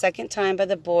seen the second time by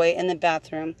the boy in the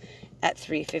bathroom at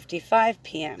 3:55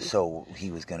 p.m. So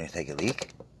he was going to take a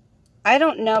leak? I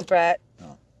don't know, Brett.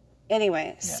 Oh.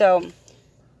 Anyway, so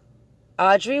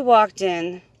Audrey walked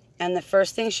in, and the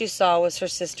first thing she saw was her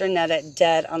sister Netta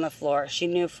dead on the floor. She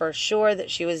knew for sure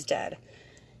that she was dead.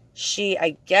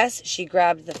 I guess she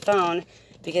grabbed the phone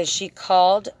because she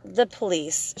called the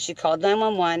police. She called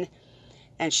 911,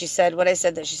 and she said what I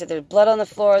said. That she said there's blood on the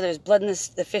floor. There's blood in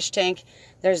the fish tank.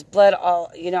 There's blood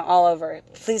all over.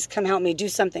 Please come help me. Do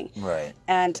something. Right.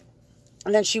 And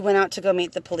then she went out to go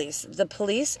meet the police. The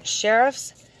police,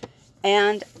 sheriffs,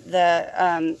 and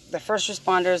the first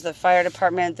responders, the fire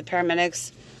department, the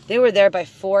paramedics, they were there by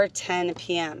 4:10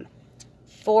 p.m.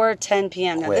 4:10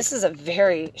 p.m. Now, this is a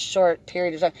very short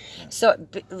period of time. So,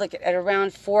 look, at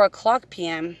around 4 o'clock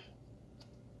p.m.,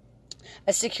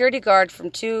 a security guard from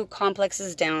 2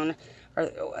 complexes down,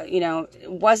 it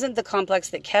wasn't the complex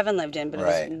that Kevin lived in, but it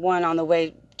was one on the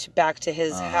way back to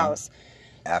his house.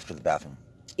 After the bathroom?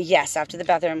 Yes, after the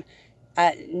bathroom.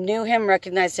 Knew him,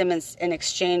 recognized him, and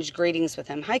exchanged greetings with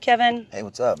him. Hi, Kevin. Hey,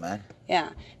 what's up, man? Yeah.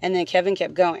 And then Kevin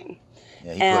kept going.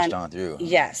 Yeah, he pushed on through.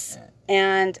 Yes. Yeah.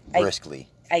 And briskly.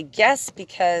 I guess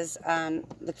because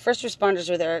the first responders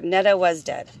were there, Netta was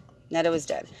dead.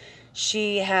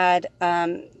 She had,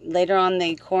 later on,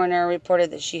 the coroner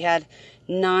reported that she had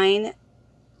 9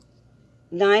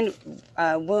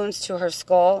 wounds to her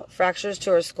skull, fractures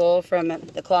to her skull from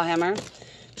the claw hammer.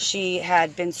 She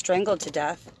had been strangled to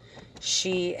death.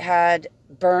 She had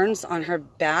burns on her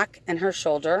back and her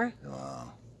shoulder.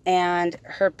 Wow. And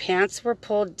her pants were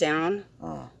pulled down.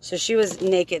 Oh. So she was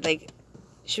naked,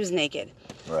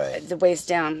 Right. the waist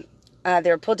down.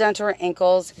 They were pulled down to her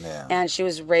ankles, Yeah. and she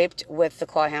was raped with the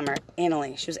claw hammer,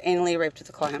 anally. She was anally raped with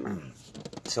the claw hammer.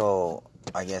 So,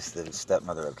 I guess the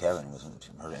stepmother of Kevin,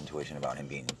 her intuition about him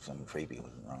being some creepy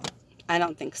wasn't wrong. I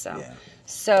don't think so. Yeah.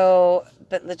 So,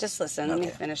 but just listen. Let me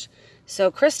Okay. finish.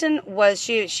 So, Kristen was,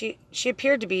 she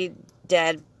appeared to be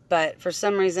dead, but for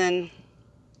some reason,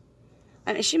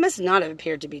 I mean, she must not have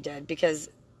appeared to be dead because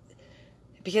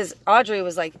Audrey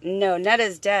was like, no,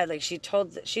 Netta's dead. Like, she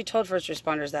told first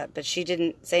responders that, but she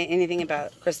didn't say anything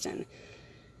about Kristen.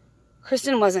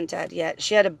 Kristen wasn't dead yet.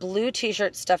 She had a blue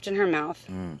t-shirt stuffed in her mouth,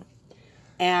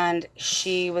 and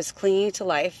she was clinging to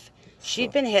life.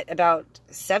 She'd been hit about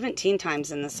 17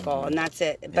 times in the skull, and that's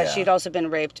it. But she'd also been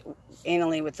raped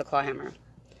anally with the claw hammer.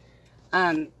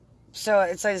 So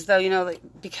it's as though,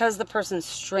 because the person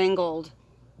strangled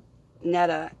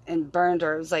Netta and burned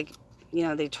her, it was like,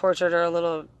 they tortured her a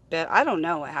little bit. I don't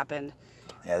know what happened.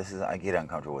 Yeah, I get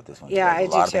uncomfortable with this one. Yeah, There's I a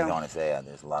lot do of things too. I want to say.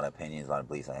 There's a lot of opinions, a lot of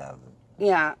beliefs I have.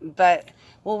 Yeah, but,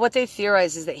 what they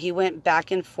theorize is that he went back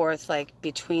and forth,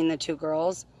 between the 2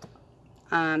 girls,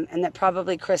 and that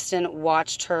probably Kristen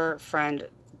watched her friend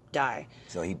die.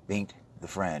 So he binked the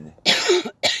friend.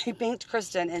 He binked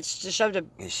Kristen and shoved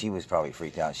She was probably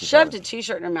freaked out. a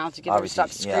t-shirt in her mouth to get her to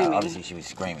stop screaming. Yeah, obviously she was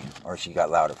screaming, or she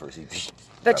got loud at first.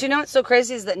 But what's so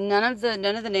crazy is that none of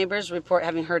the neighbors report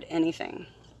having heard anything.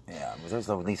 Yeah, but there's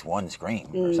at least one scream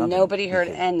or something. Nobody heard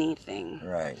anything.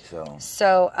 Right.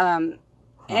 So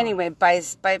anyway, by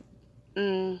 7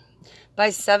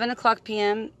 o'clock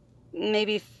p.m.,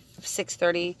 maybe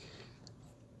 6:30,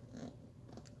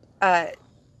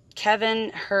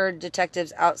 Kevin heard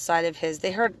detectives outside of his.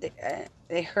 They heard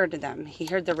They heard them. He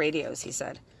heard the radios, he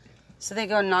said. So they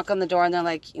go and knock on the door, and they're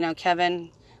like, Kevin,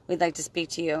 we'd like to speak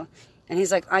to you. And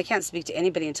he's like, I can't speak to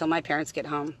anybody until my parents get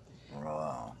home.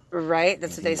 Wow. Right?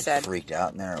 That's what they said. Freaked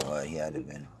out in there or what? He had to have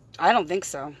been. I don't think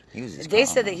so. They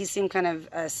said that he seemed kind of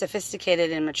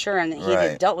sophisticated and mature, and that he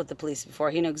had dealt with the police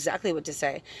before. He knew exactly what to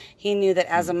say. He knew that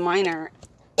as a minor,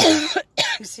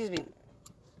 excuse me.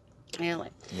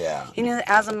 Yeah. He knew that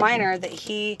as a minor that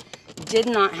he did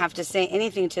not have to say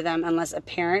anything to them unless a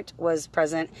parent was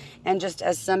present, and just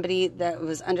as somebody that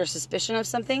was under suspicion of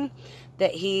something,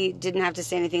 that he didn't have to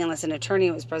say anything unless an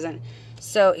attorney was present.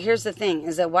 So here's the thing,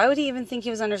 is that why would he even think he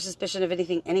was under suspicion of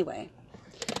anything anyway?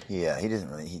 Yeah, he doesn't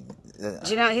really.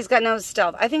 He's got no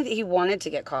stealth. I think that he wanted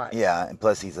to get caught. Yeah, and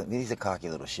plus he's a cocky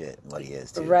little shit. What he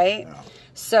is, too. Right.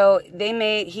 So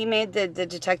he made the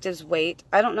detectives wait.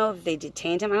 I don't know if they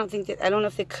detained him. I don't know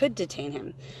if they could detain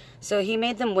him. So he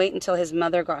made them wait until his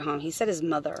mother got home. He said his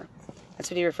mother.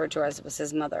 That's what he referred to her as, was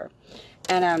his mother,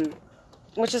 and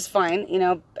which is fine.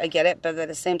 I get it, but at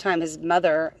the same time, his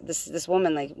mother, this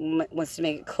woman, wants to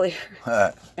make it clear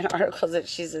in articles that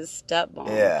she's his stepmom.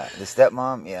 Yeah, the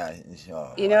stepmom. Yeah,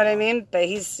 you know what I mean. But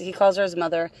he calls her his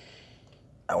mother.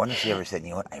 I wonder if she ever said,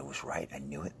 what, I was right. I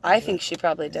knew it. I think she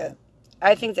probably did.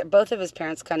 I think that both of his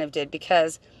parents kind of did,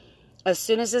 because as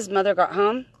soon as his mother got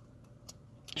home,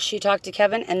 she talked to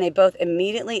Kevin, and they both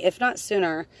immediately, if not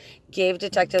sooner, gave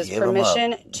detectives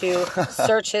permission to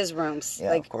search his rooms,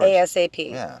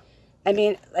 ASAP. Yeah. I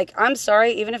mean, I'm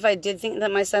sorry, even if I did think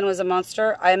that my son was a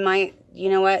monster, I might,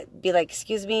 be like,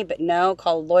 excuse me, but no,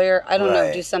 call a lawyer. I don't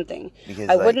know, do something. Because,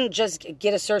 I wouldn't just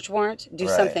get a search warrant, do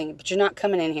something, but you're not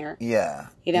coming in here. Yeah.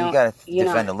 You got to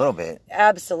defend a little bit.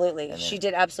 Absolutely. She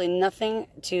did absolutely nothing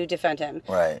to defend him.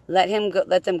 Right. Let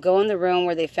them go in the room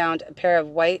where they found a pair of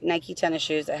white Nike tennis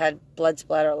shoes that had blood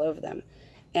splatter all over them.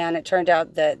 And it turned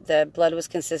out that the blood was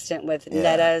consistent with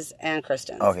Netta's and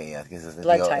Kristen's. Okay, yeah, because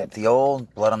blood type. The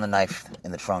old blood on the knife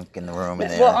in the trunk in the room.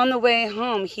 Well, on the way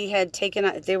home, he had taken.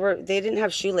 They didn't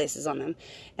have shoelaces on them,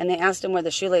 and they asked him where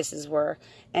the shoelaces were,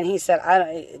 and he said,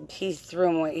 he threw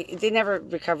them away. They never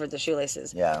recovered the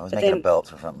shoelaces. Yeah, it was making a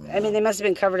belt or something. I mean, they must have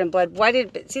been covered in blood.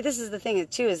 See, this is the thing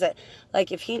too, is that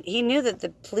if he knew that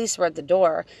the police were at the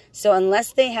door, so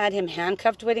unless they had him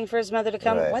handcuffed waiting for his mother to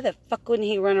come, why the fuck wouldn't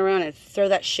he run around and throw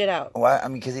that shit out? Well, I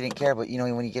mean, because he didn't care. But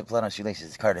when you get blood on shoelaces,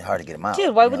 it's hard to get them out.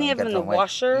 Dude, why wouldn't he have them in the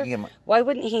washer? Why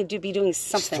wouldn't he be doing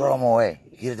something? Just throw them away.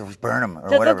 You have to burn them or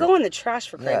whatever. They'll go in the trash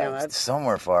for crying out loud.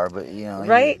 Somewhere far, but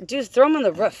right, dude, throw them on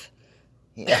the roof.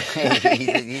 Yeah. I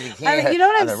mean, you know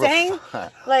what I'm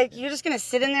saying? You're just gonna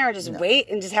sit in there and just wait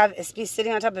and just be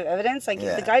sitting on top of evidence.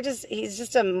 The guy he's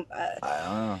just I don't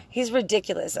know. He's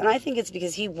ridiculous, and I think it's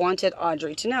because he wanted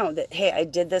Audrey to know that, hey, I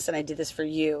did this and I did this for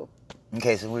you.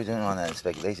 Okay, so we're doing on that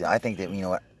speculation. I think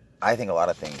that I think a lot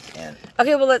of things. And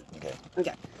okay, well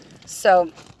okay. So,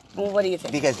 what do you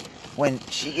think? Because when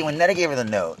Netta gave her the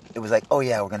note, it was like, oh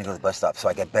yeah, we're gonna go to the bus stop, so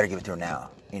I better give it to her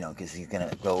now. Because he's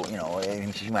gonna go.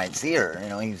 She might see her.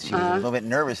 She was a little bit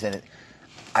nervous in it.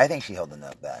 I think she held the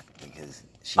note back because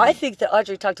I think that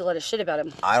Audrey talked a lot of shit about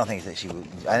him. I don't think that she.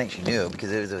 I think she knew because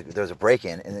there was a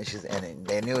break-in and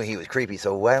they knew he was creepy.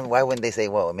 So why wouldn't they say,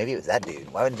 well, maybe it was that dude?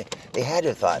 Why wouldn't they had to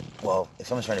have thought, well, if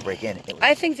someone's trying to break in,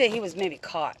 I think that he was maybe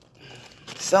caught.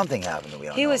 Something happened that we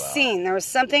don't know He was about. seen. There was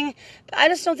something. But I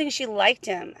just don't think she liked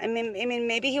him. I mean,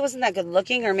 maybe he wasn't that good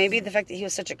looking, or maybe the fact that he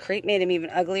was such a creep made him even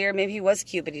uglier. Maybe he was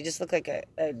cute, but he just looked like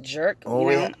a jerk,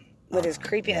 with his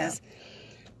creepiness. Yeah.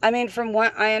 I mean, from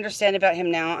what I understand about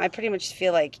him now, I pretty much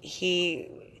feel like he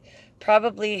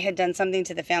probably had done something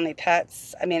to the family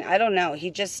pets. I mean, I don't know. He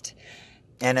just...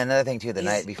 And another thing too, the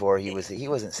night before he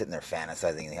wasn't sitting there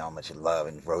fantasizing how much he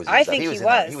loved and roses. I and stuff.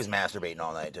 think he was masturbating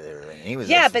all night to her, and he was.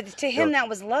 Yeah, but to him that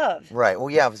was love. Right. Well,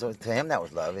 yeah. So to him that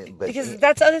was love. Because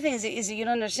that's the other thing is that you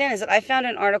don't understand is that I found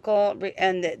an article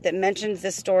and that mentioned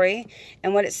this story,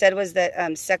 and what it said was that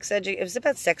it was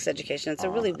about sex education. It's a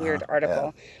really weird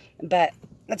article, but.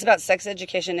 It's about sex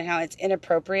education and how it's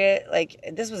inappropriate.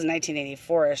 This was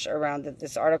 1984-ish around that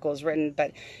this article was written,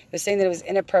 but it was saying that it was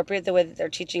inappropriate the way that they're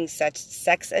teaching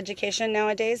sex education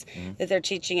nowadays, that they're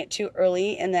teaching it too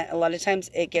early, and that a lot of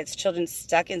times it gets children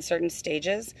stuck in certain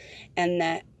stages, and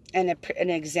an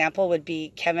example would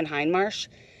be Kevin Hindmarsh,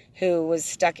 who was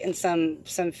stuck in some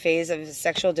phase of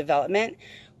sexual development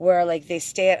where they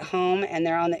stay at home and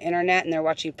they're on the internet and they're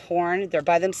watching porn. They're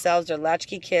by themselves. They're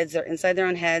latchkey kids. They're inside their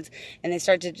own heads, and they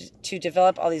start to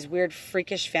develop all these weird,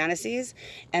 freakish fantasies,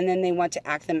 and then they want to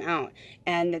act them out.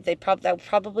 And that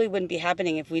probably wouldn't be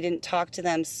happening if we didn't talk to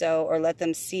them or let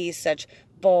them see such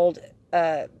bold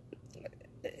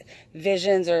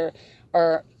visions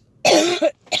or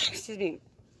excuse me,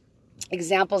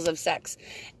 examples of sex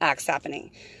acts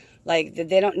happening. Like,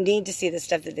 they don't need to see the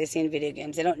stuff that they see in video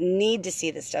games. They don't need to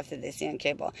see the stuff that they see on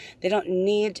cable. They don't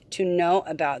need to know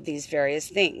about these various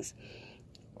things.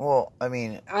 Well, I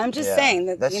mean, I'm just saying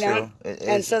that, that's you know, true.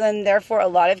 and so then therefore a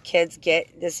lot of kids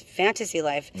get this fantasy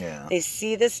life. Yeah. They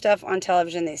see this stuff on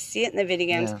television, they see it in the video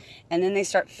games, and then they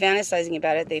start fantasizing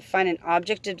about it. They find an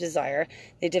object of desire.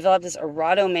 They develop this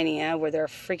erotomania where they're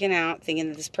freaking out thinking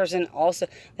that this person also,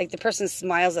 like the person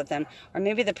smiles at them, or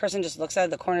maybe the person just looks out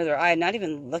of the corner of their eye, not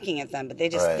even looking at them, but they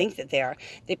just think that they are.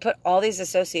 They put all these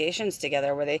associations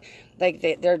together where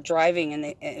they're driving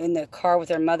in the car with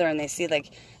their mother and they see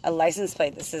like a license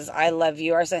plate that says "I love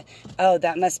you," or say, "Oh,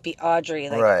 that must be Audrey."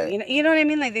 Like, you know what I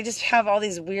mean? Like, they just have all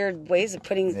these weird ways of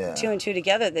putting 2 and 2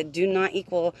 together that do not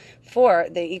equal 4.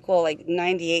 They equal like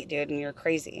 98, dude, and you're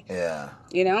crazy. Yeah.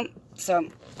 You know? So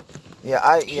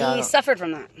he suffered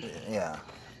from that. Yeah.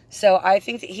 So I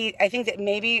think that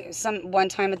maybe one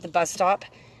time at the bus stop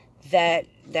that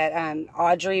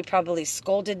Audrey probably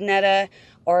scolded Netta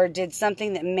or did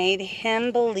something that made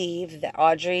him believe that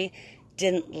Audrey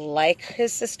didn't like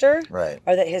his sister, right?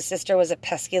 Or that his sister was a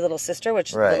pesky little sister,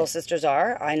 which little sisters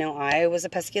are. I know I was a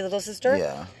pesky little sister.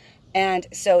 Yeah. And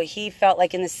so he felt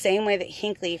like, in the same way that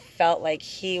Hinckley felt like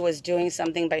he was doing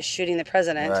something by shooting the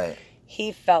president,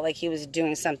 he felt like he was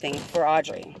doing something for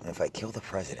Audrey. If I kill the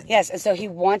president, yes, and so he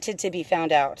wanted to be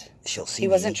found out. She'll see me. He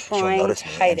wasn't trying she'll notice to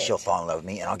me, hide and it. she'll fall in love with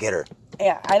me, and I'll get her.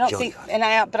 Yeah, I don't think,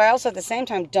 but I also at the same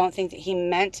time don't think that he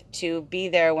meant to be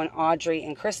there when Audrey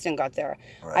and Kristen got there.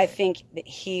 Right. I think that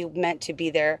he meant to be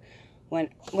there when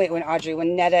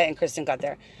Netta and Kristen got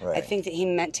there. Right. I think that he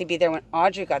meant to be there when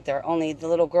Audrey got there, only the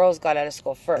little girls got out of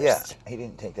school first. Yeah, he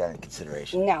didn't take that into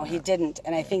consideration. No, he didn't.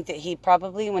 And I think that he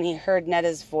probably, when he heard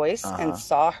Netta's voice and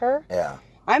saw her,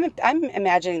 I'm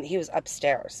imagining that he was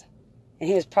upstairs. And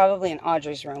he was probably in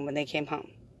Audrey's room when they came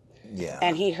home. Yeah.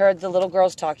 And he heard the little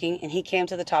girls talking, and he came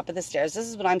to the top of the stairs. This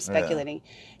is what I'm speculating.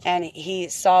 Yeah. And he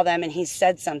saw them, and he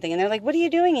said something. And they're like, "What are you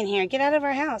doing in here? Get out of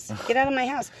our house. Get out of my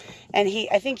house." And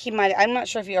I think he might, I'm not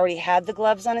sure if he already had the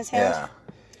gloves on his hand. Yeah.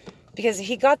 Because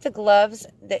he got the gloves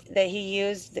that he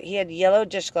used. He had yellow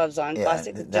dish gloves on,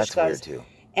 plastic dish that's gloves. That's weird, too.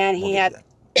 And he had,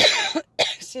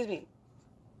 excuse me.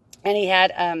 And he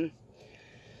had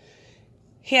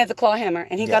the claw hammer,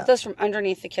 and he got those from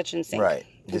underneath the kitchen sink. Right.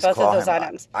 Both of those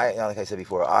items. Like I said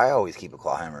before, I always keep a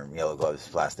claw hammer, yellow gloves,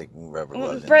 plastic, rubber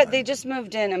gloves. Brett, they just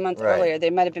moved in a month earlier. They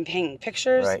might have been painting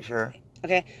pictures. Right, sure.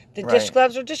 Okay. The dish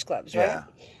gloves are dish gloves, right?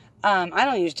 Yeah. I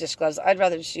don't use dish gloves. I'd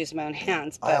rather just use my own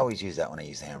hands. But... I always use that when I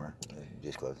use the hammer.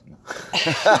 Dish gloves.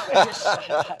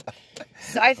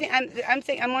 So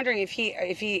I'm wondering if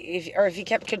he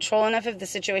kept control enough of the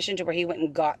situation to where he went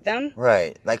and got them.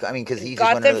 Right. Like, I mean, because he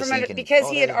got just them went from under under, because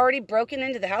he had already broken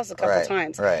into the house a couple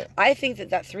times. Right. I think that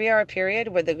 3-hour period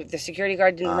where the security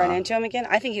guard didn't run into him again,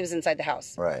 I think he was inside the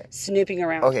house. Right. Snooping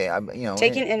around. Okay,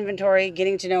 taking inventory,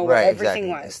 getting to know where everything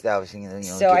was. Establishing,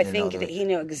 so I think that he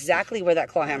knew exactly where that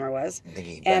claw hammer was. I think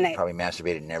he probably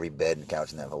masturbated in every bed and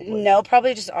couch in that whole place. No,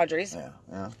 probably just Audrey's.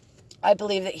 Yeah. I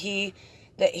believe that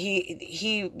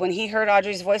when he heard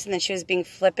Audrey's voice and then she was being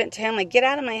flippant to him, like, "Get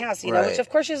out of my house," which of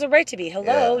course she has a right to be.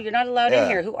 Hello, you're not allowed in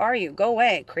here. Who are you? Go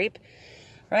away, creep.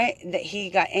 Right? That he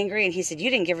got angry and he said, "You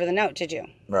didn't give her the note, did you?"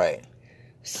 Right.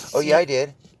 Oh yeah, I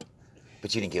did.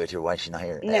 But you didn't give it to her. Why is she not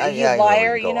here? No, you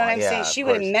liar. You know what I'm saying? She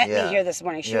would have met me here this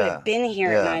morning. She would have been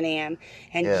here at 9 a.m.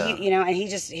 And and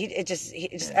it just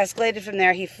escalated from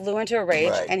there. He flew into a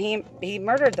rage and he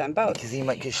murdered them both.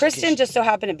 Kristen just so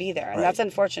happened to be there, and that's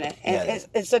unfortunate. And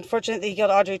it's unfortunate that he killed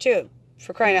Audrey too,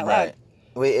 for crying out loud.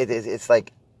 It's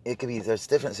like, it could be, there's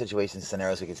different situations,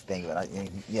 scenarios we could think of.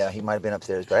 He might have been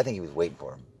upstairs, but I think he was waiting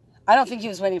for him. I don't think he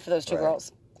was waiting for those two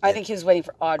girls. I think he was waiting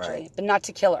for Audrey, but not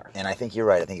to kill her. And I think you're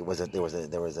right. I think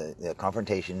there was a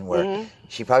confrontation where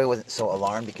she probably wasn't so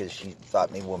alarmed because she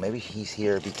thought maybe he's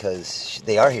here because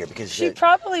they are here because she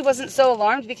probably wasn't so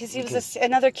alarmed because he was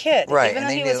another kid, right? Even though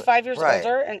he was 5 years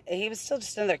older, and he was still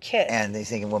just another kid. And they're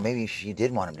thinking, well, maybe she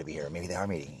did want him to be here. Maybe they are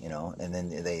meeting, And then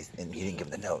he didn't give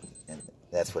him the note, and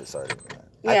that's what it started.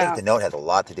 I think the note has a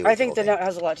lot to do with it. I think the note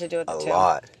has a lot to do with it, too. A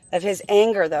lot. Of his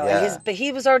anger, though. Yeah. But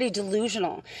he was already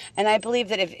delusional. And I believe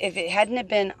that if it hadn't have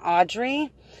been Audrey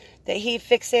that he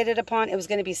fixated upon, it was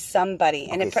going to be somebody.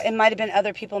 And it might have been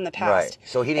other people in the past. Right.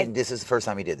 So he didn't. This is the first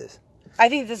time he did this. I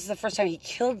think this is the first time he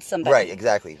killed somebody. Right,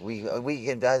 exactly.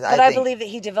 I believe that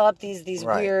he developed these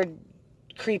weird,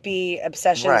 creepy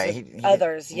obsessions with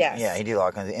others. Yes. Yeah, he did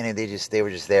all kinds of, and they were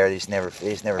just there. They just never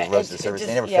rose to the surface.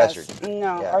 They never festered.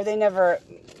 No, or they never.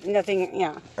 Nothing.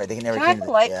 Yeah. Right. They can never. Can I have the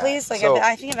light, please? Like,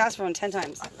 I think I've asked for one 10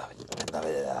 times. I love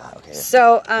it. Okay.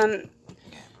 So,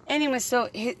 Anyway, so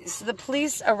the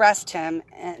police arrested him,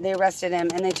 and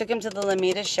they took him to the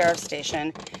Lomita Sheriff's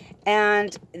Station,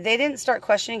 and they didn't start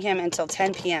questioning him until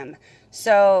 10 p.m.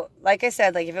 So, like I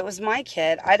said, like if it was my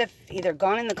kid, I'd have either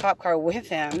gone in the cop car with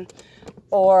him,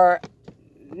 or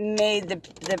made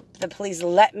the police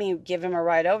let me give him a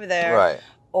ride over there, Right.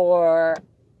 or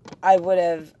I would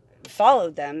have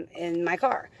followed them in my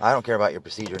car. I don't care about your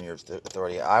procedure and your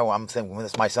authority. I'm saying when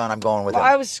it's my son, I'm going with Well,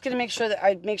 him. I was just going to make sure that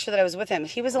I was with him.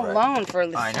 He was alone for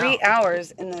I 3 know.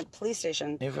 hours in the police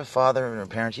station. If you're a father or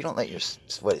parents, you don't let your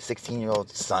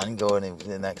 16-year-old son go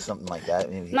in that something like that.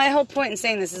 My whole point in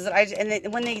saying this is that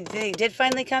when they did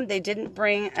finally come, they didn't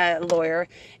bring a lawyer,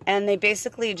 and they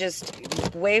basically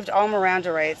just waived all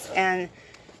Miranda rights. And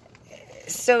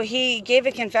so he gave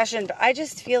a confession, but I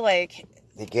just feel like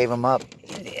They gave him up.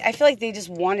 I feel like they just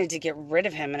wanted to get rid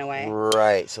of him in a way.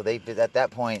 Right. So they at that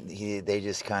point they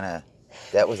just kind of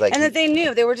that was like And that they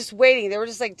knew. They were just waiting. They were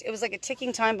just like, it was like a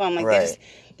ticking time bomb. Like Right.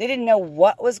 they didn't know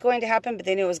what was going to happen, but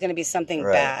they knew it was going to be something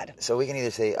right. bad. So we can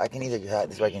either say I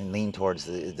can lean towards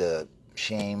the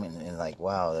shame and like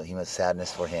wow he must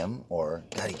sadness for him, or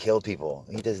God, he killed people.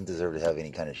 He doesn't deserve to have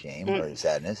any kind of shame or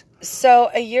sadness.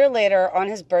 So a year later, on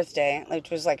his birthday,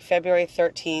 which was like February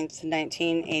 13th,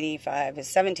 1985, his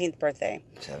 17th birthday,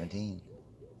 17.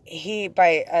 he,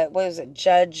 what was it,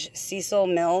 Judge Cecil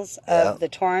Mills of the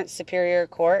Torrance Superior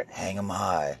Court. Hang him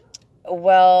high.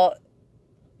 Well,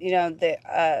 you know,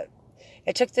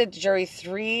 it took the jury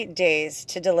 3 days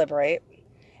to deliberate,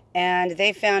 and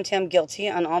they found him guilty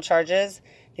on all charges.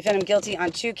 They found him guilty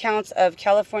on 2 counts of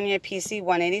California PC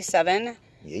 187,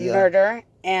 murder,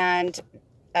 and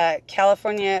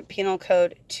California Penal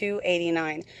Code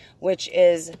 289, which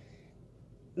is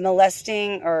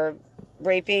molesting or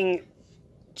raping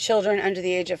children under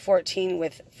the age of 14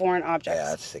 with foreign objects. Yeah,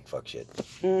 that's sick fuck shit.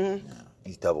 Mm-hmm. Yeah,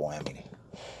 he's double whammy.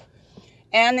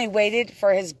 And they waited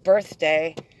for his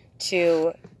birthday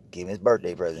to Give him his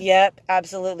birthday present. Yep,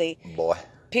 absolutely. Boy.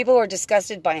 People were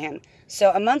disgusted by him.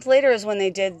 So a month later is when they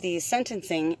did the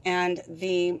sentencing, and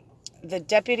the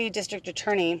deputy district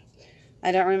attorney,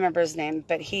 I don't remember his name,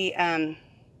 but he,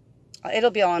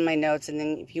 it'll be all in my notes, and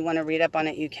then if you want to read up on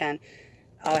it, you can.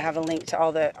 I'll have a link to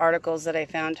all the articles that I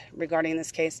found regarding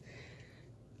this case.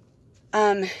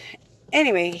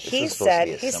 Anyway, he said,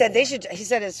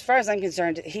 as far as I'm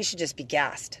concerned, he should just be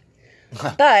gassed.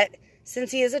 But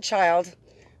since he is a child,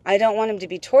 I don't want him to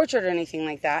be tortured or anything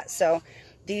like that. So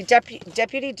the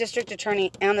deputy district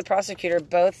attorney and the prosecutor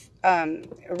both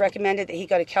recommended that he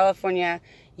go to California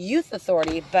Youth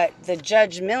Authority, but the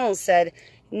Judge Mills said,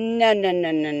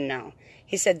 no.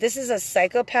 He said, this is a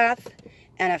psychopath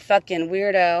and a fucking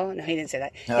weirdo. No, he didn't say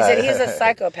that. He said he's a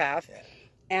psychopath.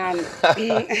 And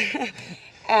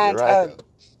Right.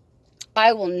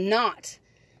 I will not,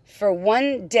 for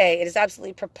one day, it is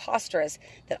absolutely preposterous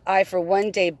that I, for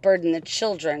one day, burden the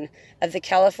children of the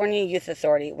California Youth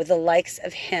Authority with the likes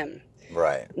of him.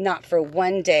 Right. Not for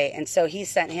one day. And so he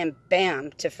sent him,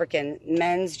 bam, to freaking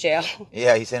men's jail.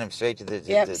 Yeah, he sent him straight to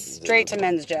the... straight to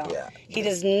men's jail. Yeah. He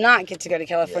does not get to go to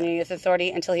California Youth Authority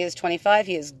until he is 25.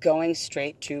 He is going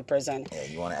straight to prison. Yeah,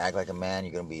 you want to act like a man,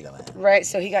 you're going to beat a man. Right,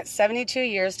 so he got 72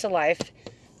 years to life.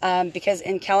 Because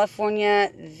in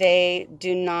California, they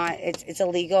do not, it's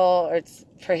illegal or it's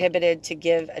prohibited to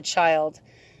give a child,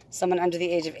 someone under the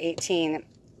age of 18,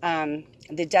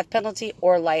 the death penalty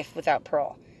or life without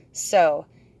parole. So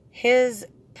his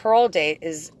parole date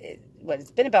is,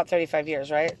 it's been about 35 years,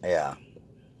 right? Yeah.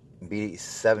 Be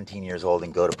 17 years old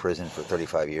and go to prison for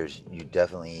 35 years, you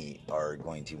definitely are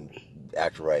going to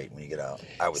act right when you get out,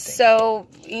 I would think. So,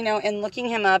 you know, in looking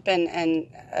him up and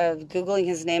Googling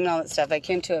his name and all that stuff, I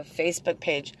came to a Facebook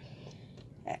page.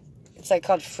 It's like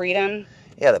called Freedom.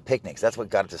 Yeah, the picnics. That's what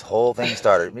got this whole thing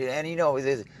started. And, you know,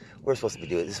 we're supposed to be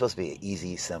doing it. It's supposed to be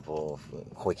easy, simple,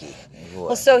 quickie.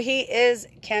 Well, so he is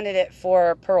candidate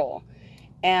for parole.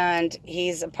 And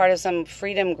he's a part of some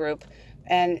freedom group.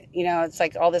 And, you know, it's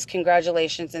like all this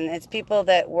congratulations. And it's people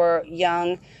that were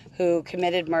young who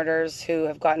committed murders who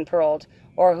have gotten paroled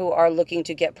or who are looking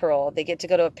to get parole. They get to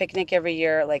go to a picnic every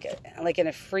year, like in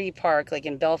a free park, like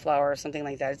in Bellflower or something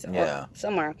like that. It's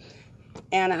somewhere.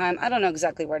 Anaheim. I don't know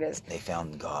exactly where it is. They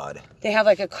found God. They have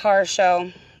like a car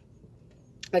show,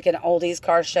 like an oldies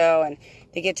car show, and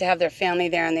they get to have their family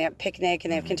there, and they have picnic,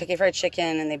 and they have Kentucky Fried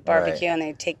Chicken, and they barbecue, and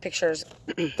they take pictures.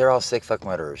 They're all sick fuck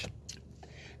murderers.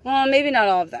 Well, maybe not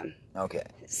all of them. Okay.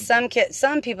 Some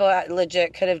people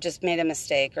legit could have just made a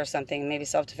mistake or something, maybe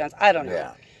self-defense. I don't know.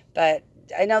 Yeah. But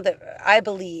know that I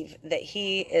believe that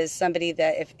he is somebody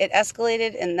that if it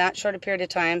escalated in that short a period of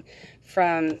time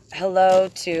from hello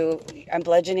to I'm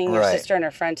bludgeoning your Right. sister and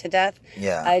her friend to death,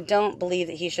 Yeah. I don't believe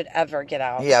that he should ever get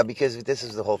out. Yeah, because this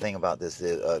is the whole thing about this.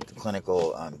 The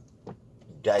clinical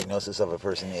diagnosis of a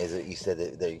person is that you said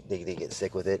that they get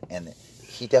sick with it, and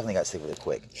he definitely got sick with it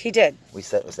quick. He did. We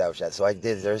established that. So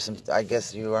there's some. I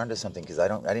guess you were onto something because I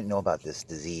didn't know about this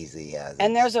disease that he has.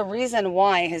 And there's a reason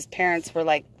why his parents were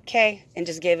like, "Okay," and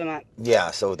just gave him up. Yeah.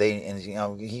 So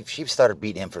she started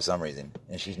beating him for some reason,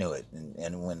 and she knew it.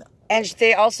 And when. And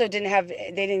they also didn't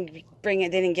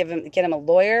get him a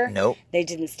lawyer. Nope. They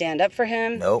didn't stand up for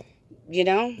him. Nope. You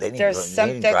know, They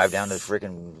didn't drive down to the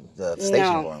freaking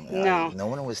station for him. No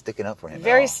one was sticking up for him.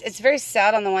 It's very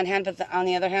sad on the one hand, but on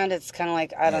the other hand, it's kind of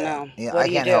like I don't know. Yeah, what I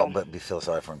do can't you do? help but feel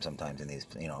sorry for him sometimes in these,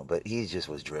 But he just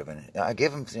was driven. I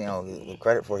give him,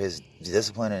 credit for his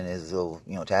discipline and his little,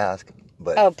 task.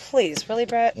 But oh please, really,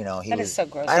 Brett? that is so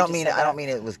gross. I don't mean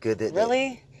it was good that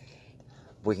really.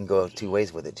 We can go two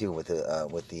ways with it too, with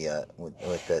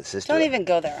the sister. Don't even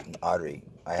go there. Audrey.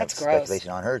 I That's have gross.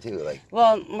 speculation on her too. Like,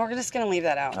 well, we're just gonna leave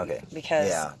that out. Okay.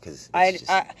 Because because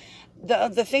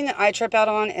the thing that I trip out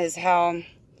on is how.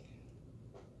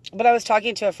 But I was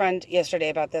talking to a friend yesterday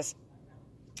about this.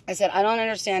 I said I don't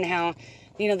understand how.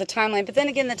 The timeline. But then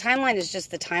again, the timeline is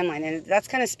just the timeline. And that's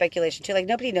kind of speculation, too. Like,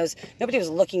 nobody knows. Nobody was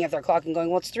looking at their clock and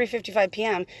going, well, it's 3:55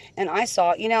 p.m. And I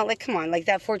saw, come on. Like,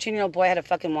 that 14-year-old boy had a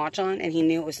fucking watch on, and he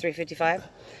knew it was 3:55.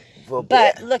 Well,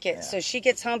 but look at, so she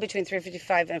gets home between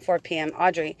 3:55 and 4 p.m.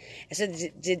 Audrey. So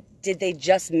did they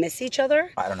just miss each other?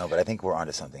 I don't know, but I think we're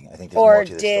onto something. I think there's more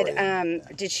to this story.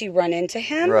 Did she run into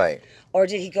him? Right. Or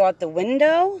did he go out the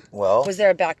window? Well. Was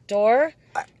there a back door?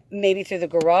 Maybe through the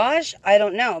garage? I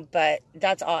don't know, but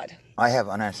that's odd. I have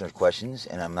unanswered questions,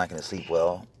 and I'm not going to sleep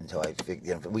well until I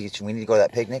figure. We need to go to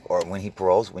that picnic, or when he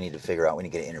paroles, we need to figure out. We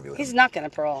need to get an interview with him. He's not going to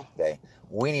parole. Okay,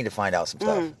 we need to find out some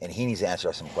stuff, and he needs to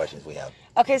answer some questions we have.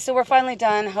 Okay, so we're finally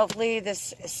done. Hopefully,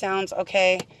 this sounds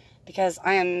okay, because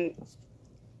I am.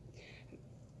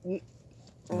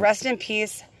 Rest in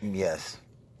peace. Yes.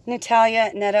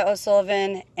 Natalia Netta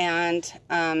O'Sullivan and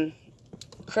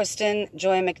Kristen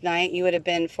Joy McKnight. You would have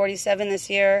been 47 this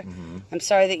year. Mm-hmm. I'm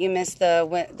sorry that you missed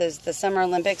the Summer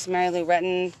Olympics. Mary Lou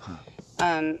Retton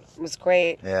was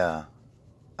great. Yeah,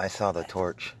 I saw the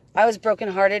torch. I was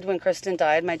brokenhearted when Kristen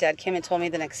died. My dad came and told me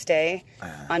the next day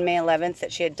on May 11th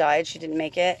that she had died. She didn't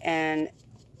make it, and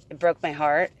it broke my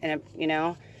heart. And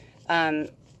yeah,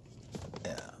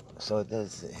 so it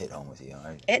does hit home with you.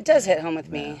 It does hit home with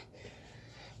me.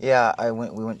 Yeah,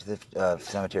 we went to the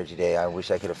cemetery today. I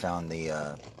wish I could have found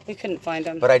the. We couldn't find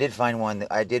them. But I did find one.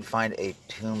 I did find a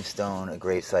tombstone, a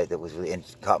gravesite that was really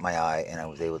caught my eye, and I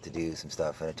was able to do some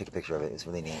stuff. And I took a picture of it. It's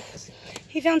really neat.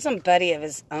 He found some buddy of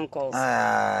his uncle's.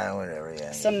 Whatever.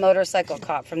 Yeah. Some motorcycle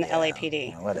cop from the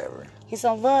LAPD. Whatever. He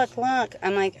said, "Look."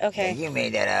 I'm like, okay. Yeah, you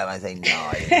made that up. I say no.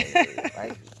 I didn't make it.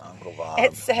 Right? Uncle Bob.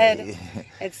 It said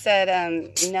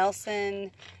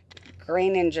Nelson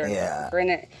Graininger. Yeah.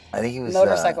 I think he was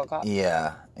motorcycle cop.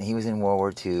 Yeah, he was in World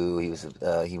War II. He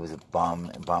was a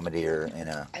bombardier in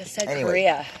a. I said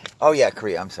Korea. Oh yeah,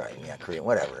 Korea. I'm sorry. Yeah, Korea.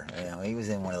 Whatever. He was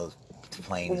in one of those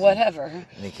planes. Whatever. And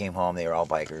they came home. They were all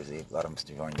bikers. A lot of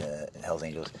them joined the Hells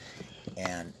Angels,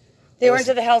 and. They were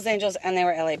into the Hells Angels and they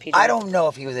were LAPD. I don't know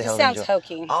if he was a Hells Angel. Sounds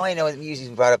hokey. All I know is we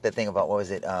usually brought up that thing about, what was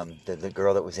it, the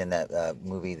girl that was in that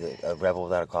movie, the Rebel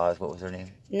Without a Cause. What was her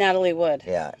name? Natalie Wood.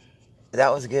 Yeah.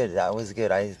 That was good.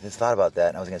 I just thought about that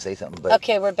and I was going to say something. But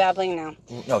okay, we're babbling now.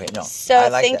 Okay, no.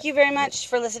 So thank you very much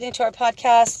for listening to our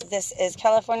podcast. This is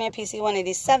California PC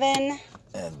 187.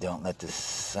 And don't let the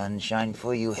sunshine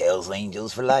fool you. Hells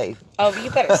Angels for life. Oh, you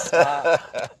better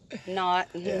stop. Not.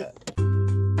 Yeah.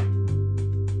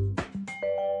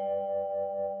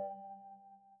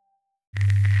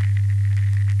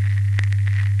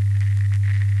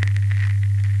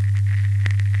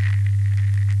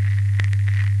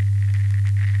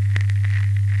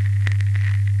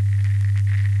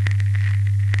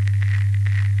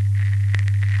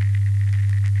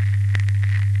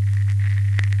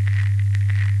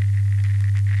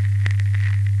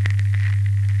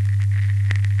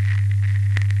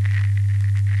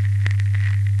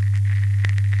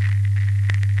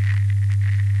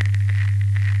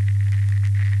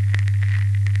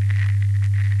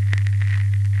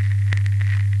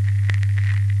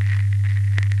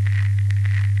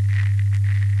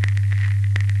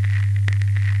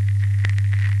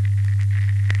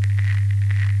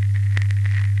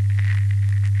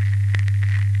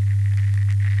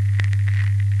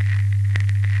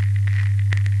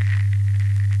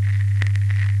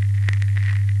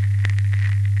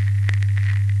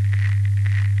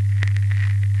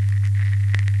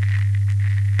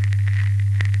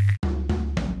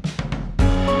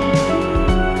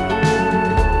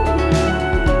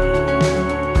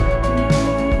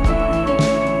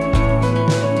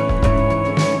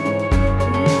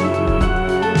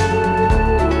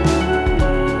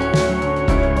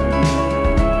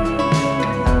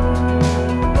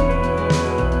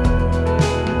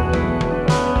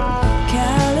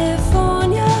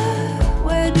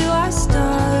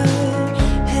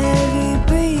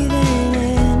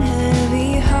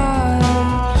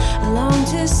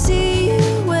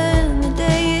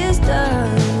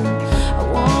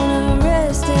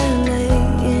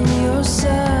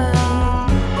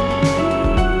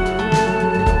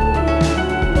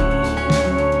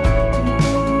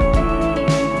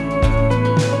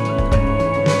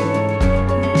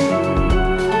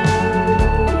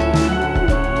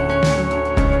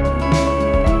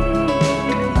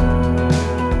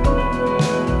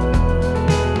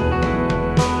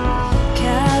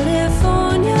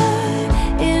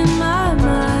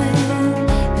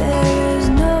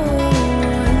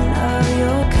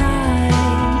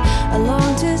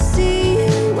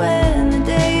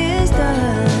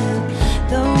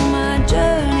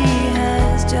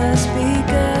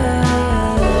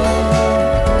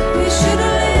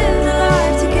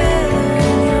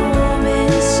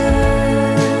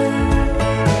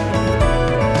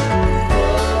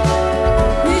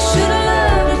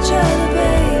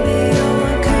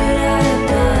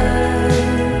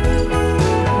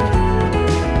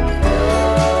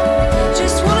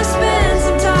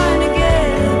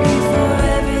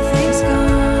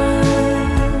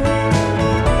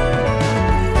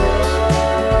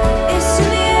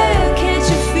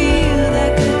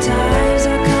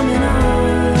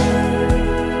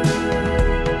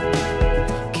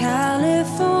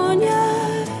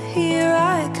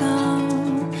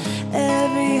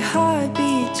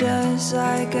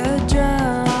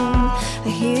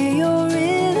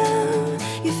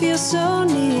 feel so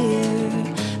near.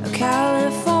 Oh,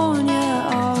 California,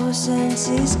 all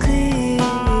senses clear.